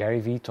 Gary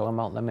Vee talking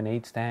about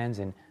lemonade stands,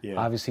 and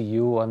obviously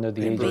you under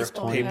the age of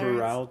 20. Paper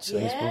routes,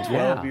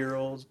 12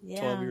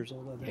 years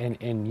old, I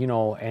think.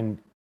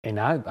 And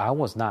I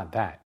was not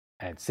that.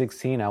 At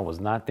 16, I was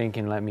not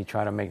thinking, let me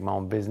try to make my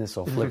own business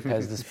or flip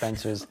Pez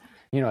dispensers.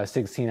 At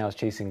 16, I was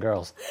chasing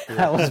girls.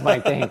 That was my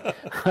thing.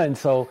 And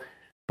so,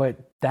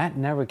 but that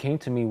never came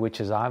to me,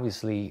 which is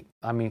obviously,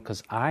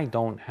 because I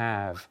don't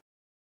have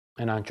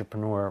an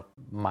entrepreneur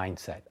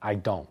mindset. I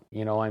don't,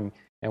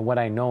 and what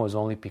I know is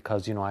only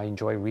because, I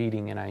enjoy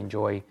reading and I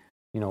enjoy,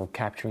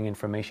 capturing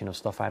information of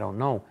stuff I don't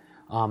know.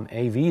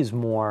 AV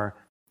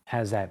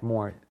has that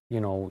more,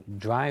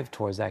 drive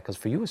towards that, because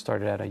for you, it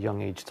started at a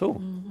young age too.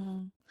 Mm-hmm.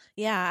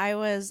 Yeah,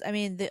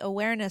 the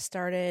awareness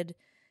started,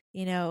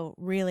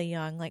 really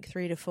young, like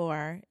 3 to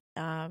 4,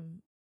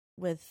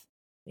 with,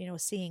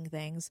 seeing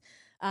things.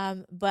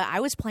 But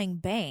I was playing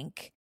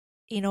bank,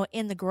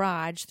 in the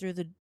garage through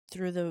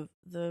through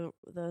the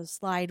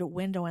slide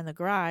window in the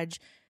garage,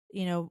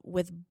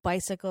 with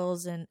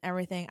bicycles and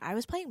everything. I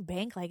was playing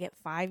bank like at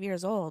 5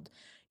 years old,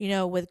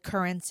 with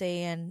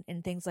currency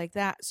and things like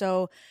that.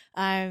 So,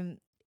 but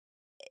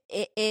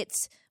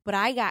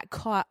I got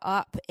caught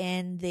up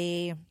in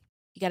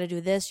you got to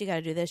do this, you got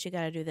to do this, you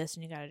got to do this,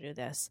 and you got to do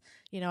this.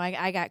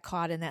 I got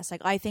caught in that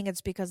cycle. I think it's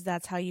because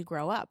that's how you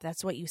grow up.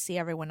 That's what you see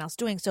everyone else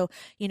doing. So,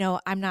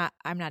 I'm not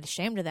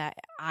ashamed of that.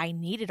 I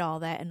needed all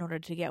that in order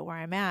to get where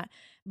I'm at.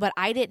 But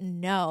I didn't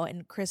know,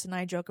 and Chris and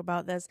I joke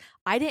about this,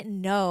 I didn't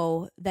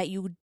know that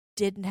you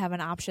didn't have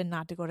an option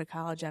not to go to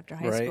college after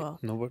high school.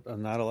 No,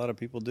 not a lot of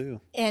people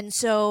do. And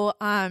so,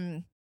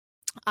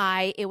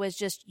 it was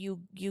just you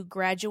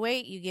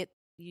graduate,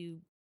 you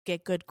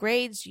get good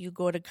grades, you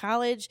go to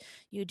college,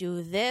 you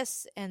do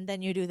this, and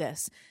then you do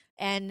this.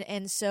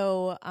 And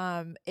so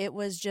it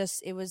was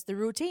the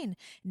routine.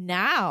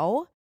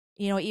 Now,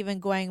 even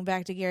going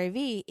back to Gary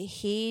Vee,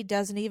 he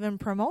doesn't even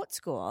promote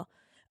school,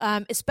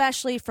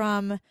 especially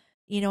from, an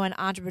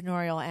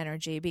entrepreneurial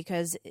energy,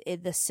 because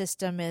the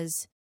system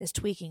is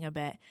tweaking a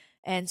bit.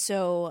 And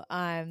so,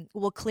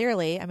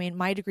 clearly, I mean,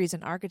 my degree's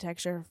in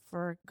architecture,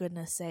 for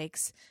goodness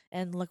sakes,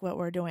 and look what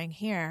we're doing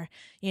here,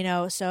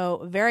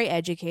 so very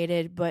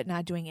educated, but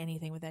not doing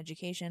anything with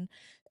education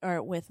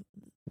or with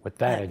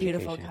that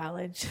beautiful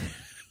college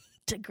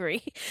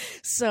degree.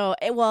 So,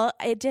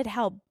 it did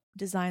help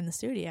design the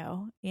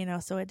studio,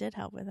 so it did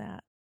help with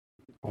that.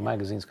 Well,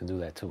 magazines can do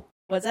that too.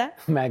 What's that?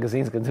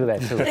 Magazines can do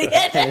that too.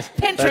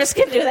 Pinterest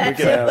can do that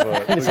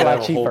too. We could have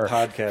a whole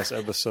podcast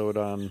episode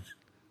on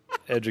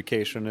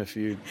education if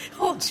you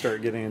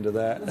start getting into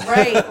that.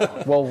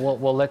 Right.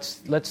 Well,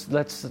 let's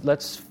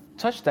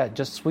touch that.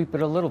 Just sweep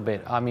it a little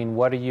bit. I mean,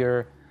 what are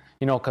your,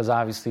 because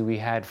obviously we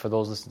had, for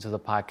those listening to the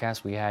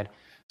podcast, we had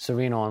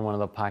Serena on one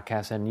of the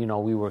podcasts, and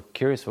we were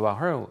curious about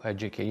her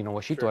education.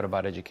 What she thought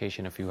about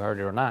education, if you heard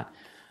it or not.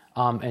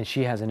 And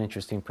she has an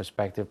interesting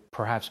perspective,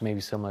 perhaps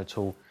maybe similar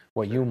to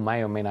what you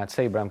may or may not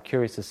say. But I'm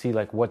curious to see,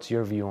 what's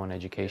your view on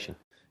education?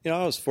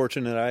 I was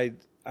fortunate.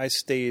 I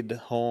stayed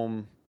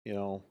home.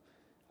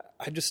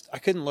 I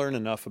couldn't learn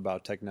enough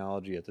about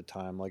technology at the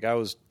time.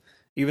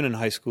 Even in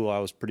high school, I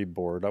was pretty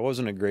bored. I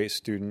wasn't a great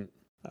student.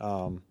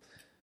 I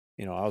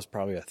was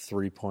probably a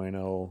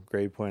 3.0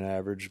 grade point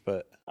average,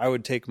 but I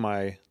would take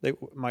I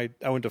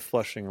went to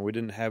Flushing, and we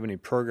didn't have any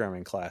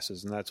programming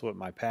classes, and that's what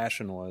my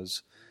passion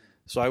was.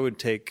 So I would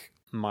take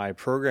my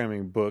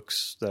programming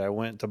books that I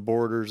went to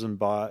Borders and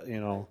bought,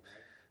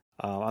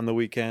 on the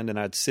weekend, and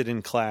I'd sit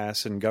in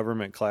class, in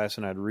government class,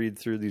 and I'd read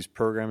through these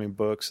programming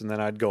books, and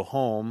then I'd go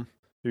home.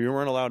 You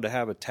weren't allowed to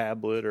have a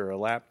tablet or a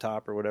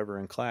laptop or whatever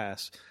in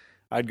class.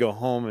 I'd go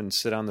home and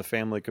sit on the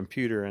family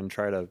computer and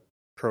try to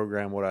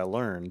program what I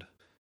learned,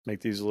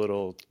 make these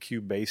little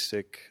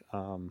QBasic,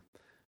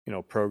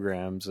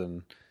 programs.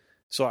 And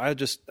so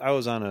I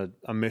was on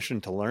a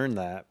mission to learn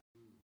that.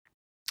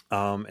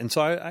 And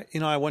so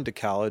I went to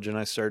college, and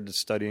I started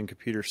studying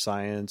computer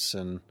science,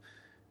 and,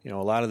 a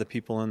lot of the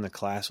people in the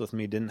class with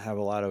me didn't have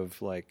a lot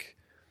of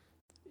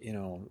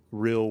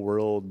real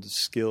world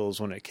skills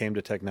when it came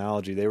to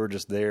technology. They were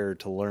just there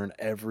to learn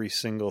every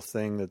single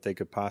thing that they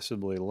could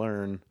possibly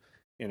learn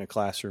in a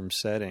classroom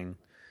setting.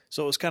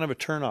 So it was kind of a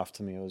turnoff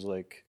to me. It was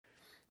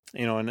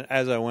and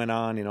as I went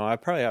on, I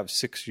probably have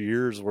 6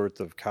 years worth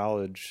of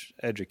college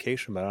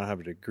education, but I don't have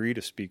a degree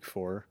to speak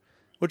for,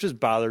 which has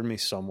bothered me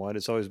somewhat.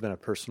 It's always been a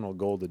personal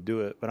goal to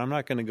do it, but I'm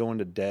not going to go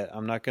into debt.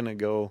 I'm not going to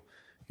go,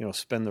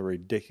 spend the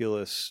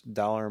ridiculous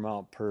dollar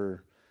amount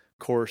per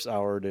course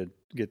hour to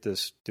get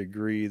this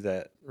degree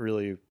that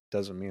really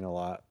doesn't mean a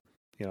lot.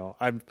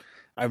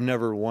 I've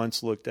never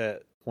once looked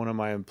at one of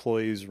my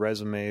employees'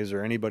 resumes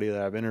or anybody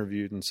that I've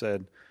interviewed and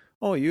said,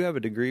 "Oh, you have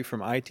a degree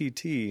from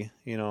ITT,"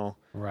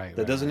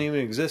 that doesn't even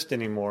exist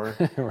anymore.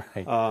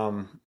 Right.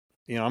 I'm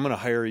going to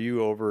hire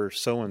you over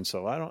so and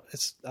so. I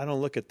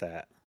don't look at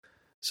that.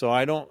 So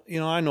I don't,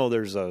 I know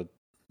there's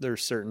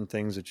certain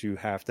things that you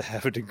have to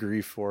have a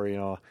degree for.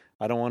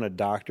 I don't want a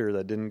doctor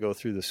that didn't go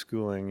through the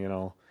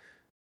schooling,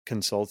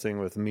 consulting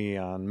with me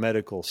on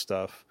medical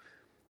stuff.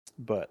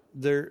 But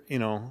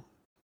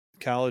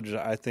college,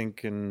 I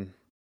think, in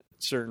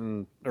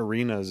certain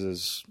arenas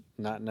is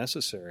not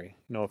necessary.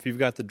 If you've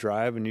got the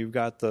drive and you've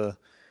got the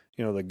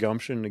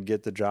gumption to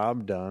get the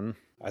job done.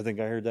 I think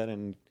I heard that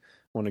in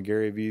one of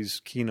Gary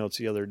Vee's keynotes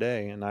the other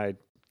day, and I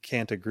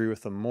can't agree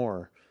with him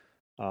more.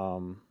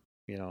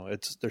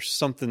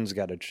 Something's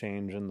got to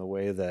change in the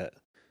way that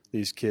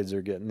these kids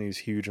are getting these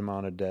huge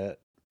amount of debt.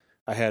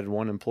 I had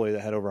one employee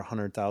that had over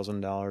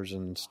 $100,000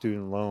 in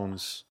student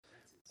loans,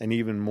 and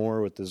even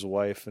more with his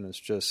wife, and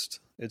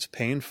it's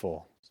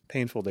painful. It's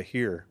painful to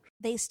hear.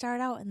 They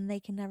start out and they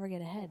can never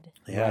get ahead.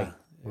 Yeah.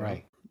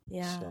 Right.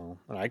 Yeah. So,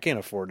 and I can't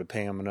afford to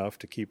pay them enough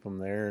to keep them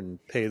there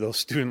and pay those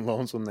student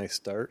loans when they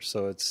start.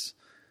 So it's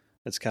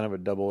kind of a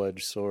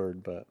double-edged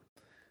sword, but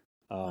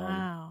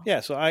wow.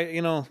 Yeah. So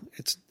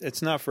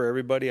it's not for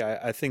everybody.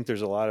 I think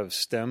there's a lot of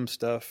STEM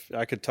stuff.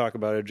 I could talk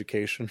about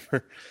education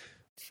for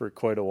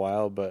quite a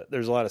while, but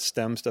there's a lot of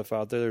STEM stuff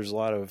out there. There's a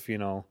lot of,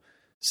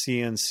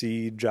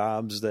 CNC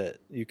jobs that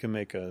you can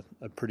make a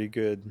pretty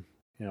good,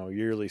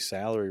 yearly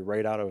salary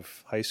right out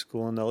of high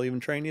school, and they'll even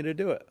train you to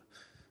do it.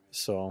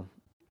 So,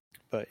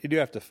 but you do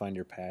have to find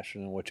your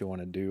passion and what you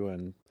want to do.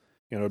 And,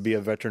 to be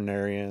a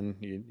veterinarian,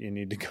 you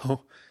need to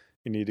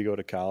go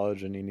to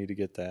college, and you need to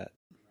get that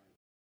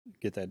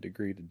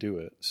degree to do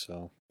it.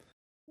 So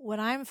what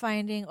I'm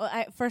finding,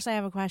 first I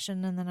have a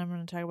question, and then I'm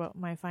going to talk about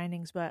my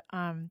findings, but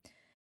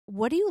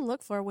what do you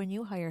look for when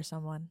you hire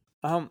someone?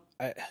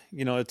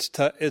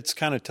 It's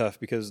kind of tough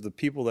because the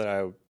people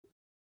that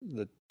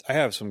I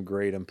have some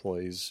great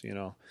employees,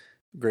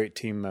 great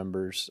team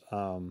members.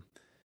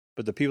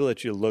 But the people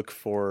that you look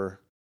for,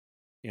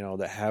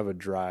 that have a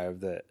drive,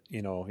 that,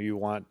 you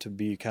want to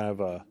be kind of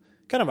a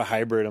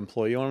hybrid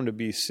employee. You want them to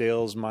be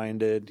sales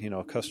minded,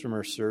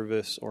 customer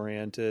service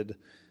oriented,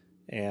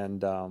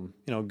 and,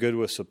 good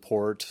with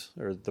support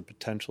or the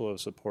potential of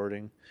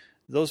supporting.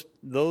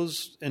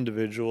 Those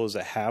individuals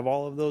that have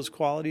all of those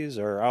qualities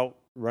are out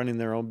running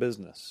their own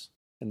business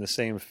in the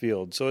same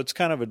field. So it's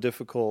kind of a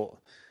difficult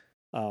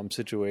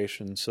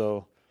situation.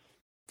 So,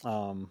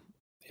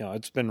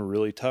 it's been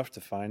really tough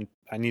to find.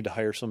 I need to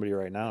hire somebody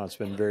right now. It's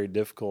been very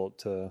difficult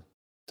to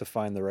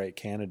find the right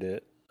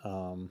candidate.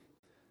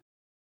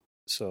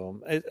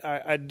 So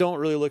I don't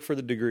really look for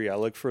the degree. I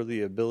look for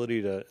the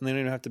ability to, and they don't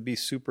even have to be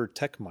super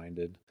tech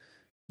minded.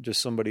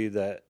 Just somebody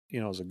that,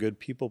 is a good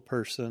people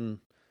person,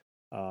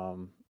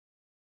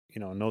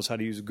 knows how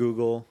to use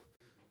Google,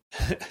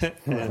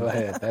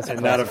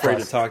 and not afraid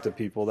to talk to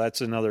people.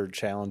 That's another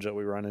challenge that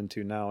we run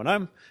into now.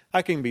 And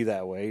I can be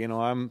that way.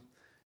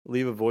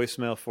 Leave a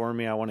voicemail for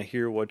me. I want to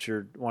hear what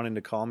you're wanting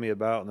to call me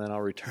about, and then I'll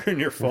return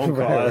your phone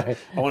call. Right.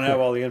 I want to have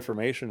all the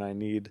information I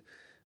need.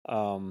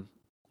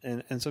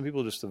 And some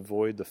people just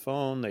avoid the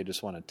phone. They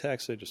just want to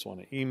text. They just want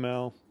to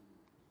email.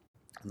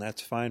 And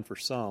that's fine for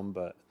some,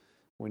 but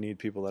we need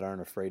people that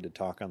aren't afraid to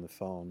talk on the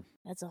phone.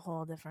 That's a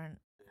whole different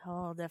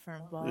ball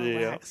of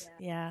wax.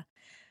 Yeah.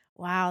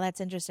 Wow, that's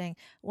interesting.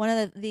 One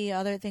of the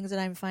other things that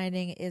I'm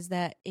finding is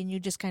that, and you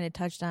just kind of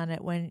touched on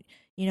it, when,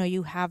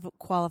 you have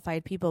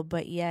qualified people,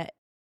 but yet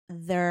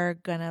they're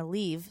going to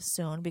leave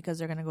soon because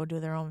they're going to go do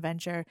their own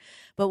venture.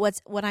 But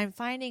what I'm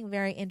finding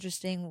very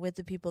interesting with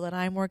the people that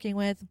I'm working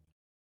with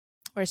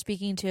or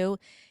speaking to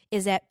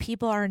is that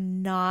people are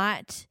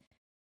not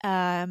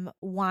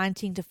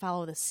wanting to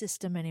follow the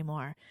system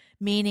anymore,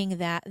 meaning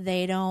that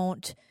they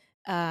don't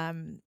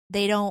want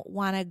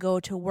to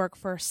go to work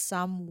for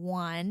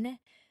someone.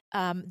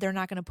 They're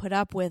not going to put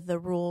up with the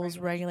rules,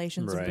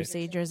 regulations, and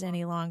procedures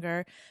any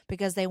longer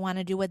because they want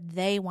to do what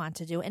they want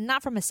to do. And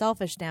not from a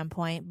selfish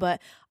standpoint,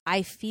 but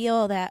I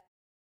feel that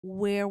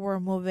where we're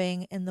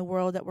moving in the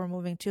world that we're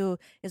moving to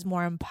is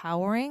more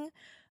empowering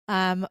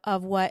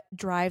of what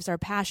drives our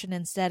passion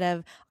instead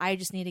of, I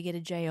just need to get a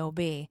job,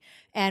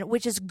 and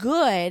which is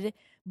good.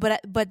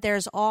 But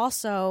there's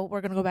also,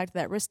 we're going to go back to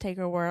that risk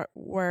taker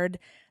word.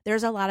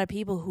 There's a lot of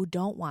people who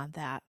don't want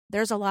that.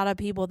 There's a lot of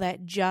people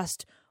that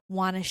just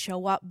want to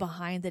show up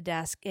behind the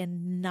desk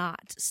and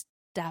not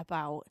step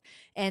out.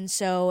 And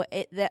so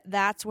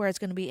that's where it's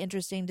going to be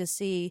interesting to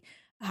see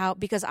how,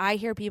 because I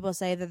hear people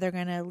say that they're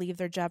going to leave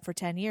their job for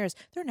 10 years.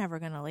 They're never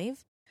going to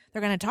leave.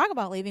 They're going to talk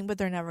about leaving, but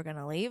they're never going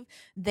to leave.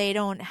 They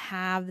don't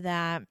have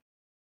that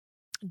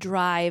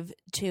drive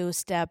to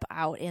step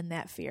out in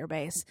that fear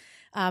base,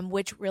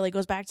 which really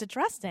goes back to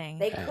trusting.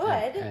 They could.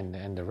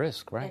 And the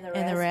risk, right?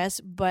 And the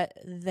risk, but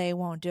they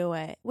won't do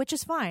it, which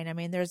is fine. I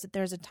mean, there's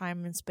a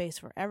time and space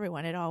for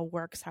everyone. It all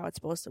works how it's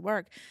supposed to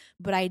work.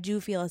 But I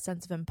do feel a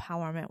sense of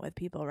empowerment with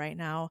people right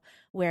now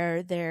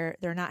where they're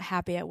not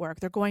happy at work.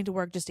 They're going to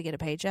work just to get a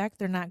paycheck.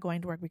 They're not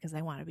going to work because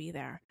they want to be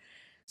there.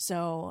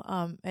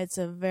 So it's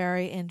a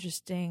very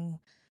interesting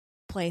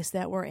place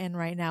that we're in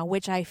right now,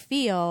 which I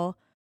feel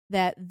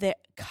that the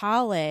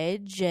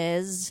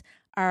colleges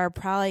are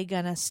probably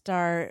going to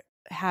start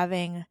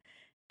having,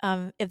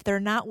 if they're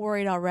not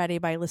worried already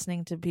by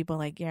listening to people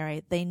like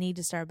Gary, they need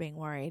to start being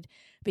worried,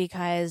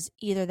 because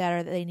either that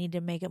or they need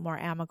to make it more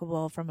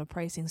amicable from a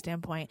pricing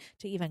standpoint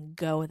to even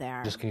go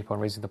there. Just keep on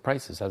raising the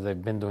prices as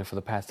they've been doing for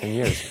the past 10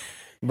 years.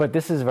 But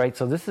this is right.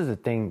 So this is the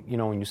thing,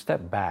 when you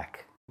step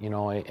back,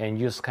 and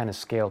you just kind of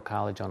scale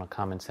college on a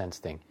common sense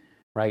thing,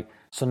 right?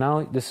 So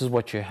now this is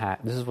what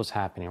this is what's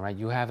happening, right?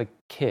 You have a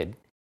kid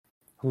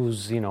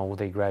who's,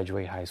 they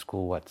graduate high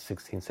school,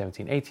 16,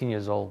 17, 18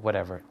 years old,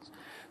 whatever.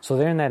 So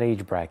they're in that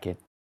age bracket,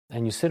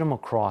 and you sit them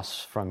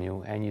across from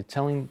you, and you're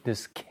telling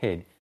this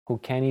kid who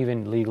can't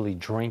even legally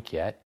drink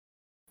yet,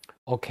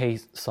 okay,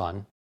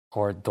 son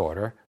or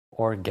daughter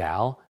or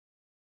gal,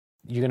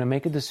 you're going to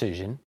make a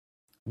decision,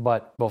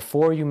 but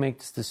before you make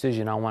this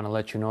decision, I want to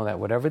let you know that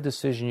whatever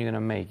decision you're going to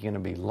make, you're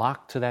going to be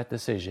locked to that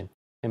decision.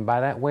 And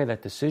by that way,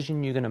 that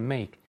decision you're going to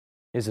make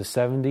is a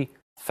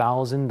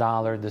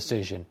 $70,000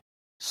 decision.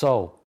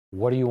 So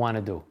what do you want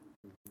to do?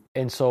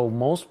 And so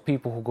most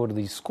people who go to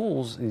these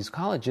schools, these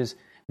colleges,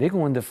 they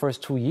go in the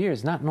first 2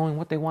 years not knowing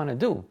what they want to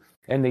do.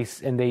 And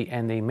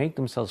they make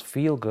themselves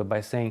feel good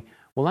by saying,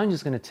 well, I'm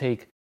just going to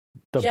take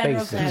the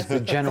basics, the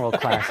general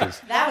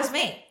classes. That was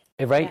me.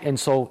 Right? Yeah.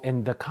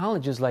 And the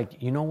college is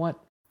like, you know what?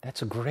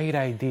 that's a great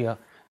idea.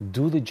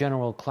 Do the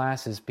general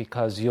classes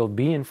because you'll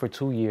be in for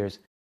 2 years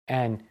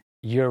and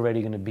you're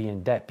already going to be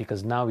in debt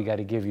because now we got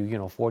to give you,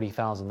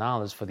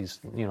 $40,000 for these,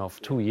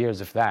 for 2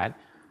 years, if that,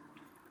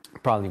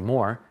 probably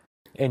more.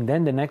 And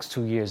then the next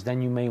 2 years,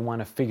 then you may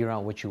want to figure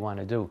out what you want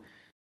to do.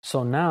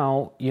 So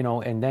now,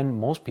 and then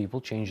most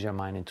people change their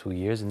mind in 2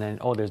 years and then,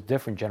 there's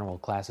different general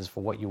classes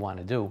for what you want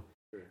to do.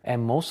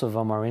 And most of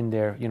them are in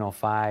there,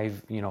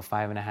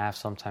 5.5,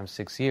 sometimes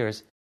 6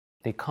 years.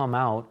 They come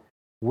out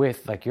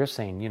with, like you're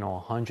saying,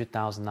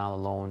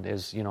 $100,000 loan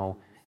is,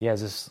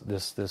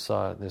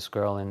 this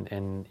girl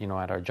in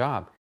at our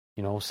job,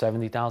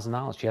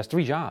 $70,000. She has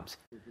 3 jobs,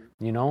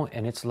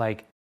 and it's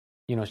like,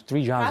 3 jobs.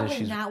 Probably and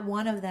she's not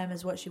one of them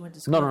is what she went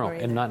to school for. No,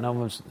 and none of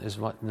them is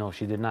what. No,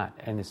 she did not,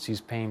 and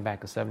she's paying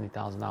back a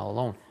 $70,000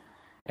 loan.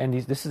 And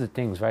this is the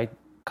things, right?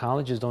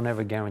 Colleges don't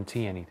ever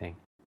guarantee anything.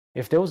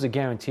 If there was a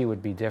guarantee, it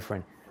would be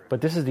different.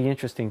 But this is the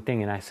interesting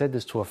thing, and I said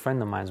this to a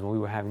friend of mine when we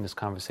were having this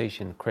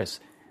conversation, Chris.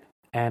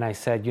 And I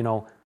said,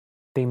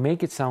 they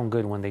make it sound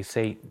good when they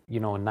say,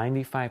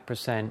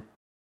 95%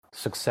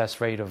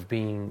 success rate of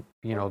being,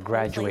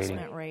 graduating.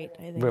 Replacement rate.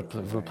 I think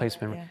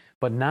Replacement rate. yeah.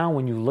 But now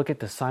when you look at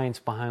the science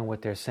behind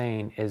what they're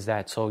saying is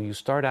that, so you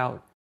start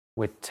out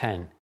with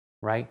 10,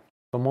 right?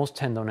 But most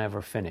 10 don't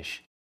ever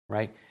finish,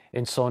 right?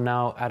 And so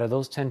now out of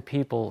those 10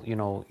 people,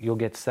 you'll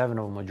get 7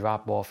 of them will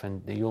drop off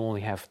and you'll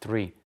only have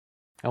 3.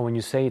 And when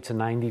you say it's a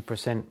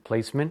 90%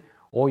 placement,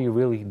 all you're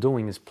really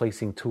doing is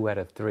placing 2 out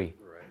of 3.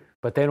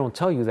 But they don't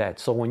tell you that.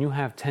 So when you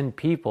have 10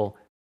 people,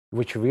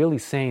 which you're really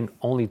saying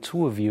only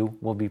 2 of you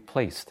will be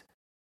placed.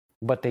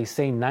 But they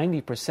say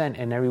 90%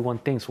 and everyone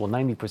thinks, well,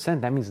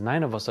 90%, that means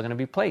 9 of us are going to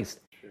be placed.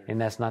 Sure.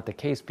 And that's not the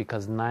case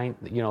because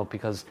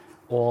because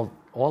all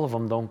of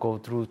them don't go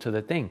through to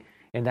the thing.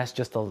 And that's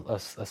just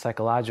a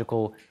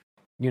psychological,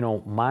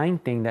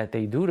 mind thing that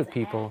they do to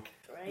people.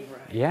 Right.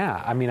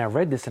 Yeah. I mean, I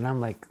read this and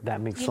I'm like,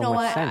 that makes so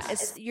much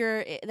sense.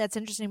 That's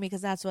interesting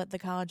because that's what the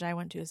college I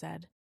went to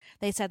said.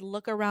 They said,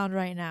 look around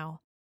right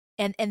now.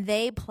 And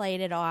they played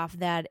it off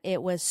that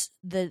it was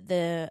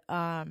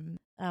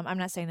I'm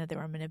not saying that they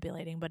were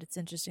manipulating, but it's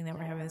interesting that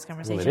we're having this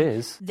conversation. Well, it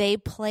is. They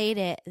played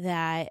it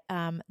that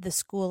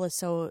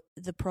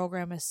the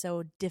program is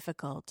so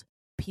difficult,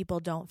 people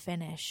don't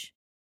finish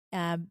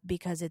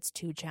because it's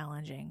too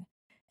challenging.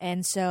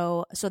 And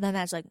so then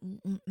that's like,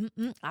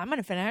 I'm going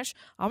to finish.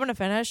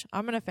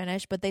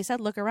 But they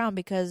said, look around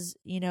because,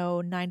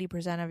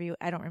 90% of you,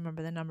 I don't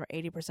remember the number,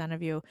 80%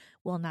 of you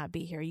will not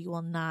be here. You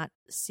will not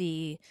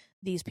see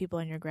these people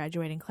in your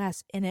graduating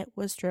class. And it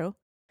was true.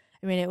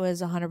 I mean, it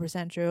was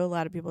 100% true. A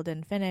lot of people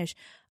didn't finish.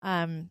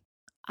 I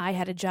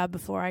had a job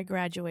before I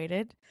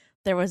graduated.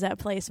 There was that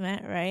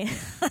placement, right?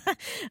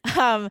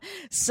 And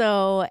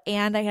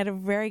I had a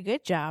very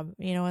good job,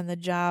 and the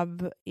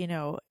job,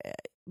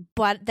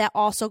 but that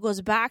also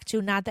goes back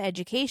to not the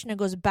education. It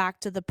goes back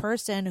to the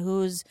person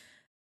who's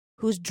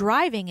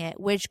driving it,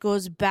 which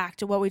goes back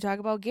to what we talk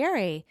about,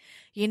 Gary.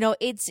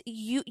 It's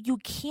you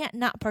can't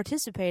not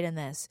participate in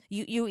this.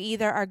 You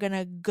either are going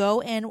to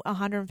go in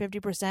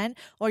 150%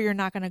 or you're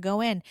not going to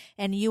go in.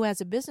 And you as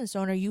a business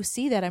owner, you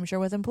see that, I'm sure,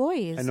 with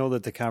employees. I know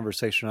that the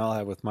conversation I'll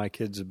have with my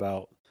kids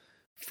about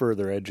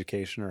further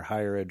education or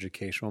higher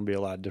education will be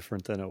a lot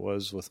different than it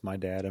was with my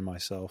dad and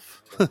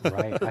myself.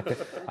 Right.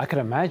 I could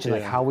imagine,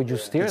 like, how would you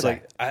steer it's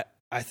that? Like,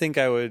 I think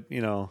I would,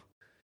 they're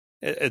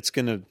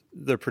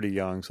pretty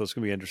young, so it's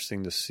going to be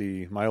interesting to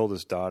see. My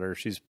oldest daughter,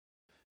 she's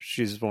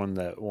one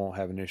that won't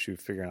have an issue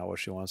figuring out what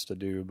she wants to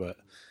do, but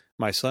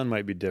my son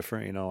might be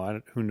different.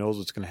 Who knows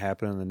what's going to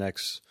happen in the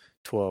next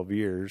 12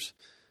 years.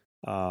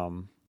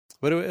 But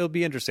it'll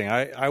be interesting.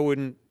 I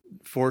wouldn't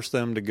force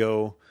them to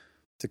go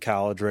to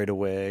college right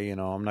away.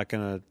 I'm not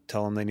going to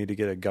tell them they need to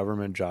get a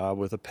government job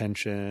with a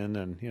pension.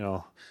 And,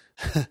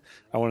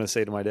 I want to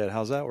say to my dad,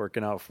 how's that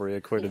working out for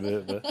you quite a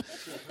bit? But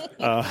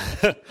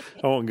I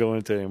won't go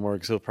into it anymore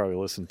because he'll probably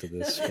listen to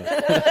this.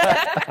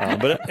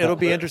 But it'll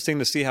be interesting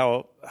to see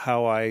how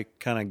I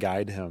kind of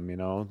guide him,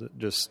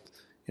 just,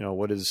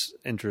 what his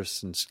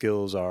interests and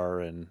skills are.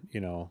 And,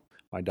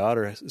 my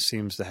daughter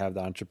seems to have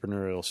the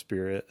entrepreneurial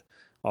spirit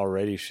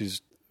already.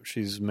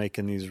 She's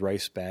making these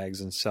rice bags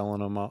and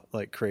selling them out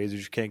like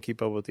crazy. She can't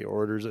keep up with the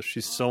orders that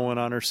she's sewing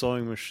on her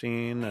sewing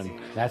machine. And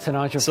that's an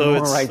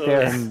entrepreneur right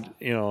there. And,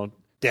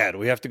 Dad,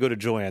 we have to go to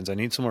Joann's. I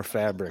need some more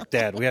fabric.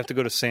 Dad, we have to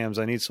go to Sam's.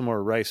 I need some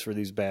more rice for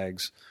these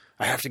bags.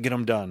 I have to get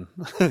them done,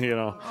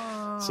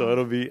 So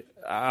it'll be,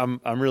 I'm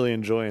really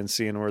enjoying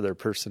seeing where their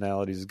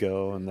personalities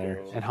go.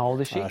 And how old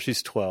is she?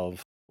 She's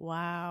 12.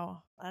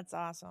 Wow. That's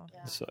awesome.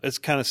 Yeah. So it's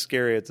kind of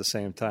scary at the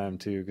same time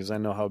too, because I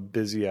know how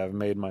busy I've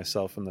made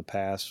myself in the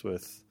past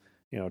with,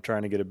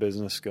 trying to get a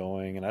business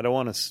going, and I don't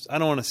want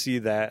to see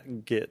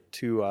that get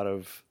too out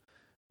of,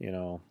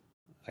 I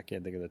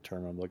can't think of the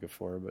term I'm looking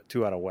for, but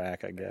too out of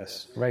whack, I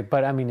guess. Right,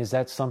 but I mean, is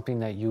that something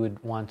that you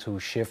would want to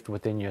shift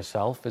within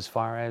yourself as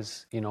far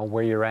as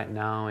where you're at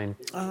now? And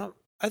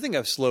I think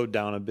I've slowed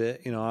down a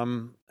bit.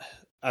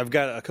 I've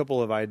got a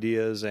couple of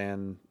ideas,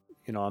 and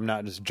I'm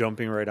not just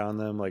jumping right on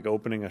them, like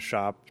opening a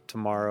shop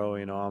tomorrow.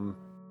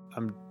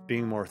 I'm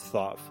being more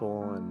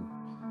thoughtful and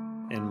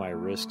in my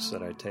risks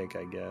that I take,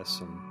 I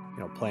guess, and, you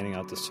know, planning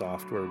out the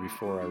software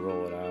before I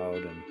roll it out,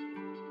 and,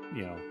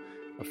 you know,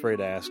 afraid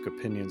to ask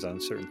opinions on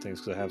certain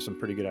things because I have some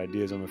pretty good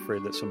ideas I'm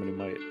afraid that somebody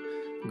might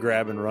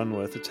grab and run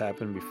with. It's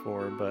happened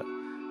before, but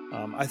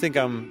I think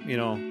I'm, you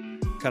know,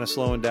 kind of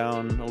slowing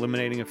down,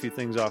 eliminating a few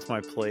things off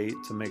my plate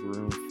to make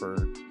room for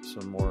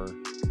some more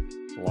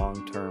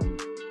long-term,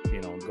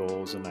 you know,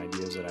 goals and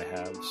ideas that I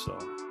have. So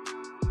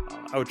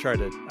I would try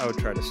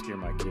to steer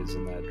my kids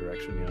in that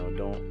direction. You know,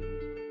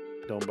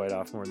 don't bite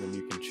off more than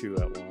you can chew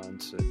at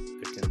once.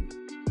 It can,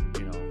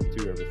 you know,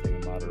 do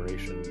everything in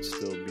moderation and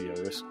still be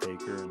a risk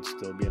taker and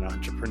still be an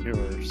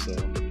entrepreneur. So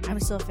I'm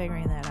still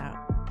figuring that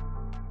out.